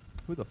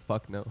 Who the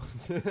fuck knows?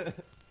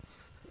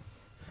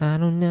 I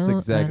don't know.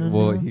 It's exactly. I don't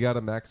Well, know. he got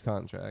a max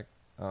contract.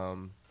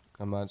 I'm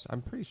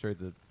pretty sure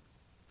the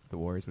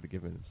Warriors would have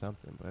given him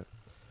something,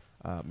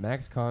 but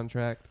max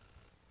contract.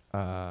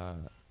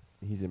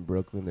 He's in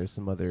Brooklyn. There's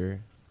some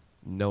other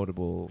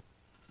notable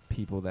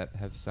people that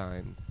have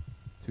signed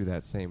to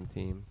that same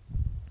team.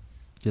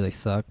 Do they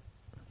suck?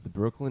 The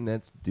Brooklyn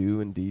Nets do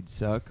indeed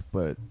suck,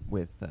 but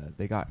with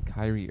they got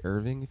Kyrie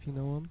Irving, if you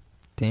know him.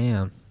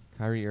 Damn.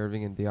 Kyrie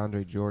Irving and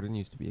DeAndre Jordan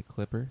used to be a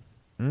Clipper.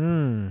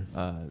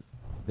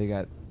 They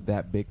got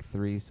that big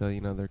three, so you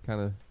know they're kind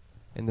of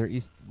in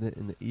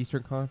the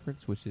Eastern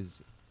Conference, which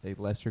is a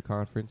lesser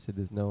conference. It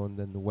is known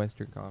than the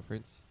Western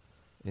Conference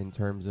in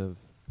terms of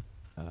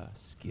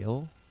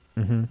skill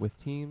Mm-hmm. with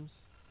teams.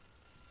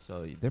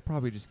 So they're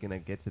probably just gonna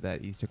get to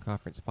that Eastern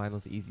Conference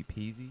Finals easy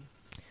peasy.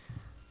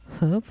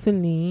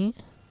 Hopefully.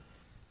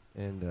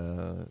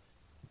 And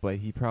but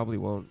he probably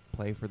won't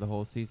play for the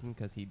whole season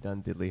because he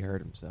done diddly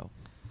hurt himself.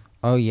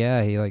 Oh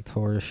yeah, he like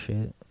tore his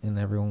shit, and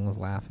everyone was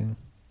laughing.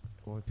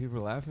 Well, people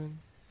were laughing.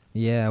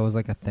 Yeah, it was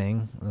like a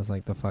thing. It was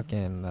like the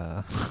fucking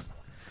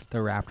the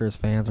Raptors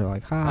fans are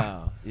like,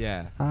 ha, Oh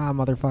yeah.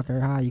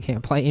 motherfucker, ha, you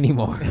can't play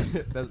anymore.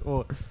 That's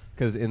well,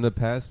 because in the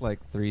past like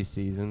 3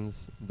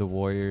 seasons, the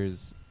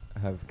Warriors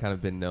have kind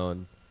of been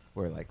known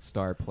where like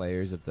star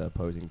players of the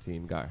opposing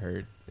team got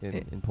hurt in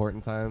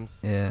important times,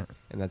 Yeah.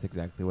 and that's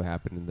exactly what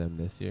happened to them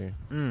this year.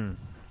 Mm.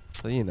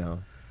 So you know,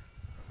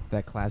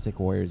 that classic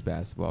Warriors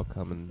basketball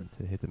coming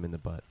to hit them in the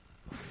butt.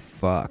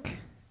 Fuck.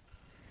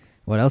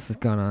 What else is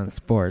going on in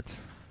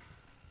sports?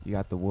 You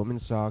got the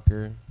women's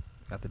soccer.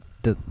 Got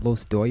the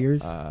Los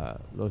Doyers.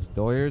 Los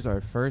Doyers are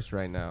first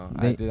right now.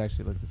 I They- did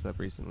actually look this up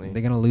recently.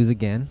 They're gonna lose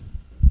again.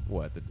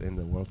 What, in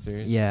the World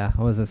Series? Yeah.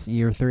 What was this,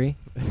 year 3?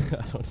 I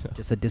don't know.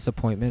 Just a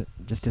disappointment.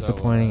 Just So,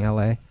 disappointing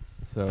LA.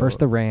 So First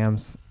the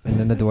Rams, and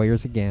then the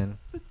Doyers again.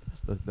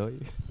 Los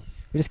Doyers.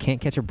 We just can't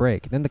catch a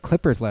break. Then the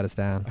Clippers let us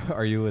down.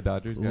 Are you a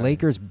Dodgers guy?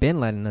 Lakers been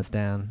letting us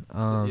down.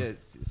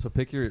 So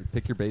pick your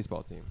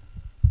baseball team.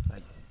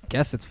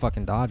 Guess it's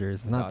fucking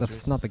Dodgers. It's not Dodgers?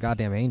 it's not the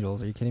goddamn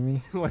Angels. Are you kidding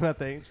me? Why not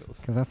the Angels?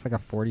 Because that's like a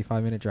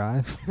 45-minute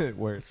drive.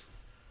 Worse.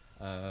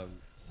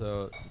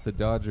 So the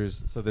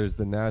Dodgers. So there's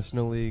the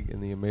National League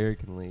and the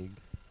American League,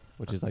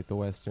 which is like the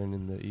Western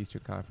and the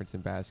Eastern Conference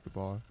in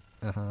basketball.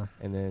 Uh-huh.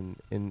 And then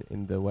in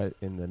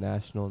the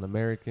National and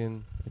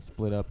American, it's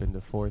split up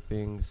into 4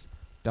 things.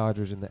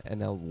 Dodgers in the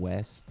NL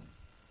West,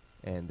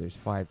 and there's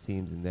 5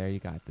 teams in there. You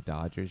got the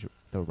Dodgers,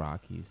 the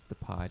Rockies, the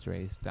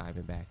Padres,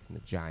 Diamondbacks, and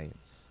the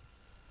Giants.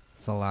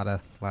 It's a lot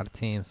of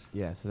teams.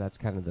 Yeah, so that's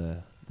kind of the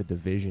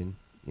division.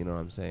 You know what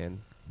I'm saying?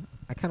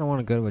 I kind of want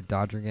to go to a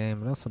Dodger game,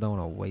 but I also don't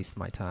want to waste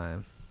my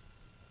time.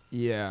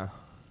 Yeah.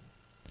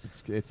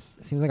 It's It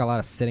seems like a lot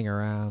of sitting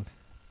around.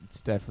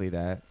 it's definitely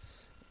that.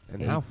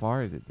 And Eight. how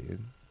far is it, dude?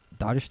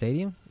 Dodger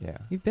Stadium? Yeah.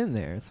 You've been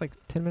there. It's like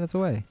 10 minutes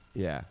away.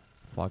 Yeah.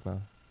 Flogna.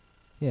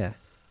 Yeah.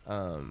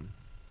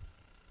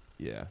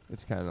 Yeah.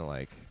 It's kind of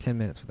like 10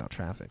 minutes without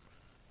traffic.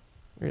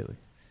 really.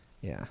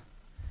 Yeah.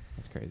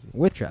 That's crazy.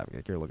 With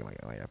traffic, you're looking like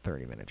a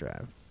 30-minute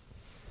drive.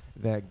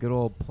 That good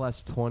old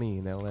plus 20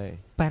 in LA.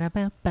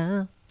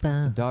 Ba-da-ba-ba-ba.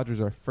 The Dodgers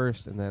are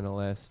first in the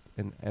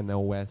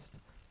NL West,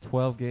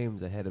 12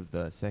 games ahead of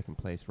the second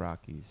place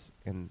Rockies,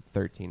 and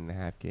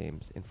 13.5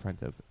 games in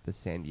front of the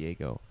San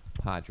Diego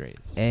Padres.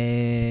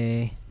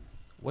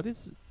 What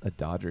is a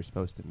Dodger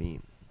supposed to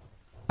mean?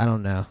 I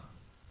don't know.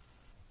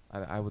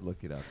 I would look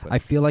it up. But I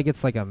feel like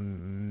it's like a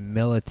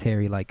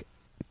military like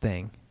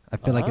thing. I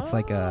feel like it's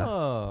like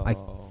a.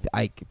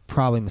 I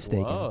probably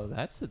mistaken. Whoa,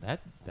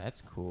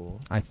 that's cool.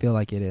 I feel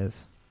like it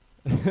is.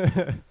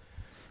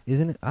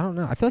 Isn't it? I don't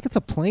know. I feel like it's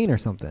a plane or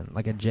something,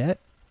 like a jet.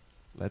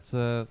 Let's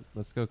go.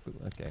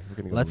 Okay, we're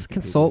gonna go. Let's Wikipedia.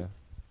 consult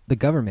the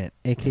government,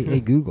 aka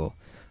Google,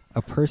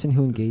 a person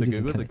who Is engages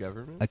the Google in the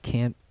government? a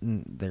can't.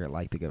 They're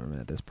like the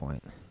government at this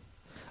point.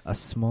 A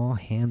small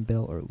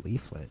handbill or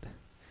leaflet.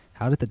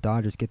 How did the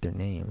Dodgers get their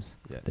names?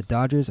 Yes. The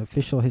Dodgers'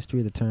 official history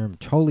of the term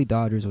Charlie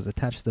Dodgers was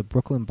attached to the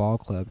Brooklyn Ball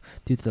Club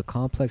due to the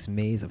complex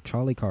maze of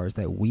trolley cars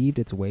that weaved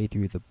its way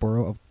through the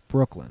borough of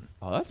Brooklyn.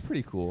 Oh, that's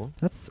pretty cool.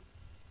 That's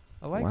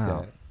I like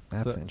wow.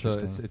 that. That's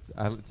interesting.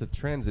 So it's a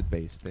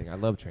transit-based thing. I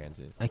love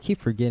transit. I keep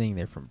forgetting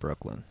they're from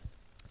Brooklyn.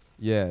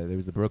 Yeah, there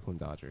was the Brooklyn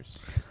Dodgers,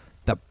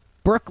 The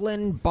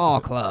Brooklyn Ball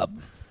Club.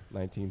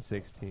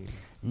 1916.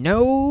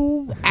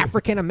 No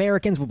African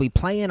Americans will be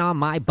playing on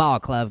my ball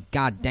club.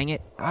 God dang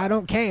it. I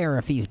don't care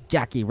if he's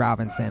Jackie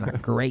Robinson.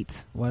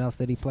 Great. What else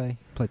did he play?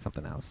 Played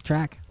something else.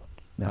 Track?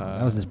 No,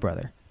 that was his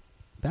brother.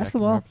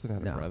 Basketball? Jackie Robinson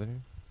had No. a brother.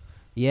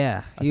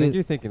 Yeah. I think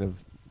you're thinking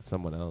of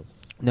someone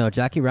else. No,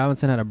 Jackie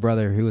Robinson had a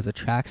brother who was a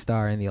track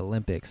star in the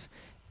Olympics,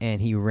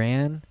 and he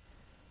ran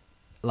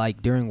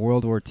like during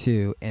World War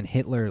II, and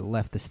Hitler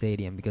left the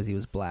stadium because he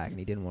was black and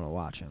he didn't want to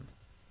watch him.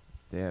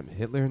 Damn,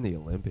 Hitler in the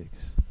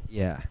Olympics.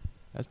 Yeah.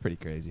 That's pretty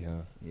crazy,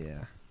 huh?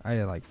 Yeah. I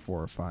had like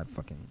 4 or 5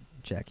 fucking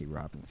Jackie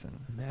Robinson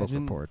book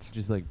Imagine reports.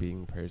 just like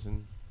being a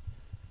person,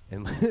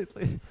 and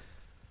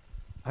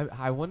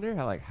I wonder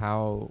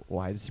how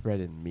widespread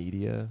in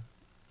media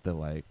the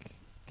like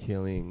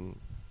killing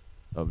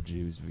of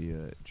Jews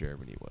via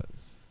Germany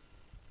was.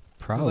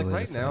 Probably. like,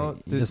 right just, now, like,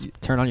 you there's-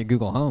 just turn on your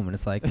Google Home and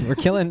it's like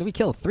we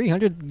killed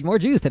 300 more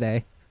Jews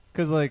today.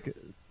 Because like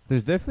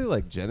there's definitely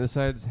like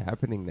genocides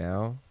happening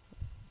now,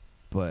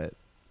 but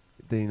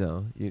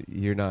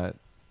you're not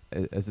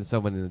as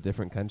someone in a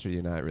different country,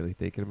 you're not really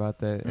thinking about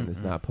that, and it's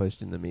Mm-mm. not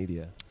pushed in the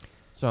media.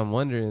 So I'm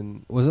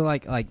wondering. Was it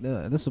like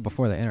this was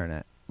before the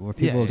internet? Were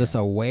people Yeah. just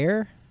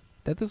aware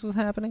that this was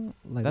happening?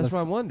 Like That's let's-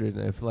 what I'm wondering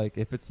if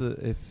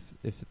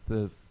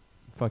the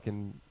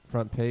fucking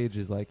front page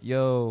is like,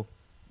 yo,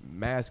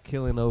 mass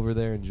killing over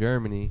there in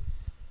Germany.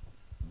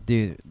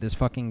 Dude, this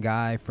fucking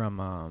guy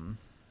from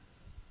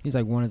he's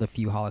like one of the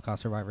few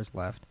Holocaust survivors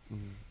left.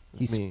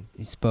 It's me.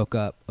 He spoke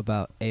up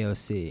about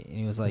AOC and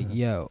he was like,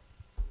 "Yo,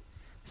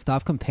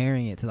 stop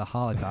comparing it to the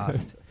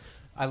Holocaust."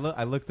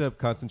 I looked up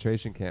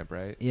concentration camp,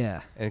 right?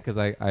 Yeah. And because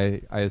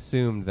I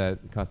assumed that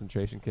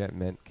concentration camp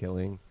meant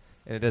killing,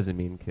 and it doesn't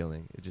mean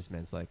killing. It just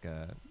means like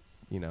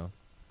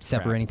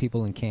Separating Correct.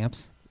 people in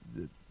camps.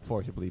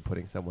 forcibly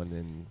putting someone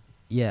in.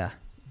 Yeah.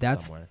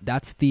 Somewhere.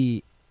 That's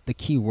the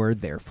key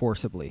word there,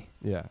 forcibly.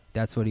 Yeah.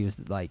 That's what he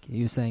was like.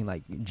 He was saying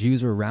like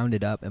Jews were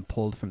rounded up and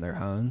pulled from their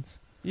homes.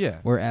 Yeah.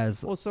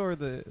 Whereas Well, so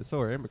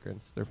are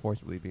immigrants. They're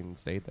forcibly being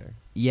stayed there.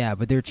 yeah,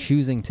 but they're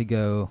choosing to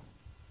go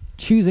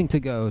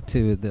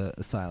to the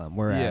asylum,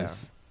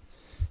 whereas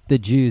the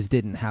Jews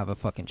didn't have a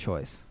fucking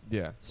choice.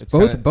 Yeah.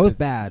 Both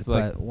bad, it's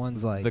like but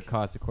one's like the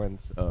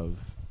consequence of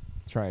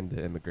trying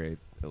to immigrate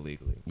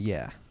illegally.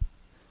 yeah,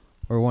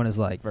 or one is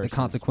like Versus- the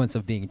consequence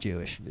of being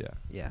Jewish. Yeah.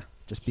 Yeah,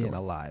 just being Sure.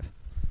 alive.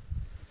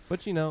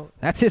 But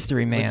That's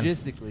history, man.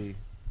 logistically,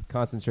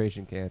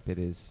 concentration camp, it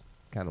is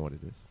kind of what it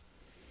is.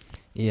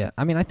 Yeah,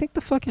 I mean, I think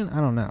the fucking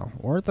I don't know,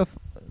 or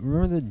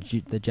remember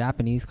the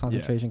Japanese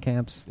concentration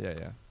camps? Yeah,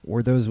 yeah.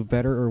 Were those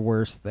better or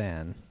worse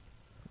than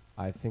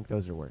I think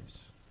those are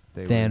worse.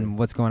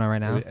 what's going on right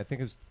now? I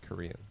think it was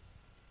Korean.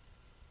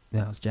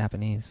 No, it was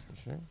Japanese.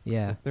 You sure?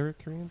 Yeah, There were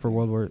Korean for thing?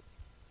 World War.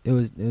 It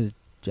was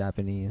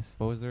Japanese.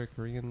 What was there a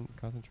Korean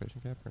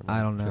concentration camp? Or am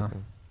I don't know.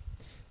 tripping?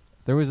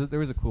 There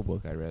was a cool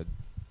book I read.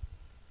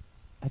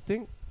 I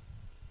think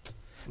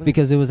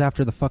Because it was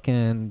after the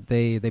fucking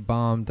they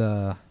bombed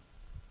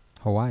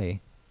Hawaii.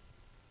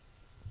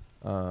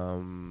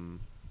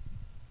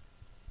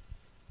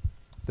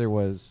 there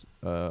was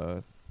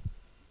a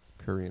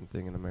Korean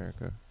thing in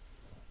America.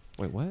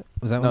 Wait, what?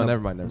 Was that No, when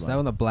never mind, never Was mind. that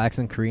when the blacks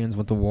and Koreans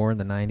went to war in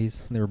the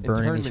 90s? And they were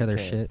burning each Internment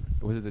other's camp.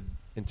 shit. Was it the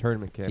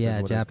internment camp? Yeah, is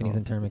what it's Japanese called.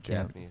 internment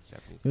camp. Japanese.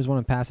 There was one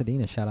in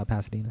Pasadena. Shout out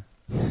Pasadena.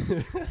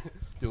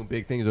 Doing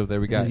big things over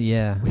there. We got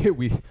yeah.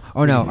 we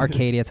Oh no,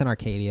 Arcadia. It's in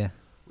Arcadia.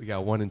 we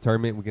got one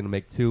internment. We're gonna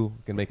make two. We're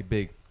gonna make it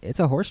big. It's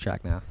a horse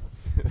track now.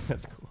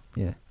 That's cool.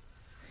 Yeah.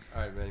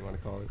 All right, man. You want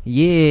to call it?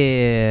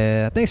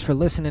 Yeah. Thanks for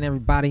listening,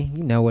 everybody.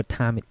 You know what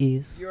time it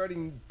is. You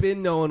already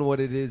been knowing what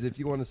it is. If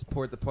you want to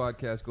support the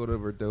podcast, go to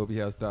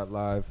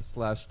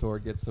adobehouse.live/store,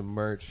 get some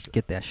merch.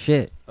 Get that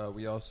shit.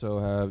 We also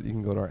have, you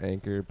can go to our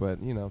Anchor, but,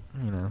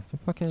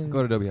 Fucking go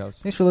to Adobe House.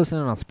 Thanks for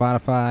listening on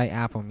Spotify,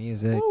 Apple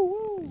Music,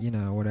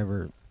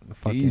 whatever the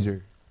fucking.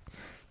 Deezer.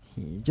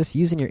 Just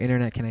using your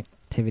internet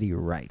connectivity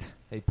right.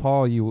 Hey,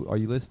 Paul, are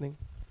you listening?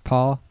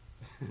 Paul.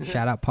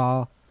 Shout out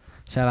Paul.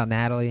 Shout out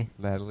Natalie.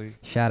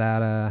 Shout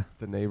out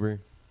the neighbor.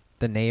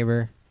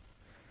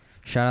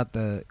 Shout out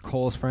the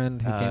Cole's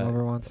friend who came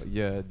over once.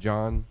 Yeah,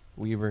 John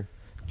Weaver.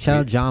 Shout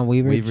out John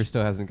Weaver. Weaver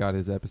still hasn't got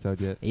his episode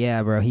yet.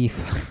 Yeah, bro.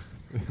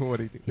 What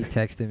do you do? He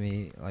texted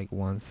me like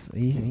once.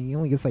 He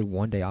only gets like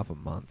one day off a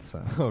month.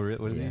 So. Oh, really?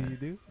 What does he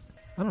do?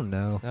 I don't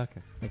know.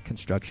 Okay. Like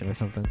construction or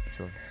something.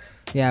 Sure.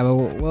 Yeah, but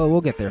we'll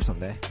get there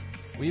someday.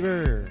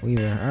 Weaver. All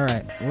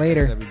right.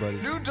 Later. Thanks,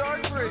 everybody. New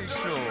Dark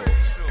Racial.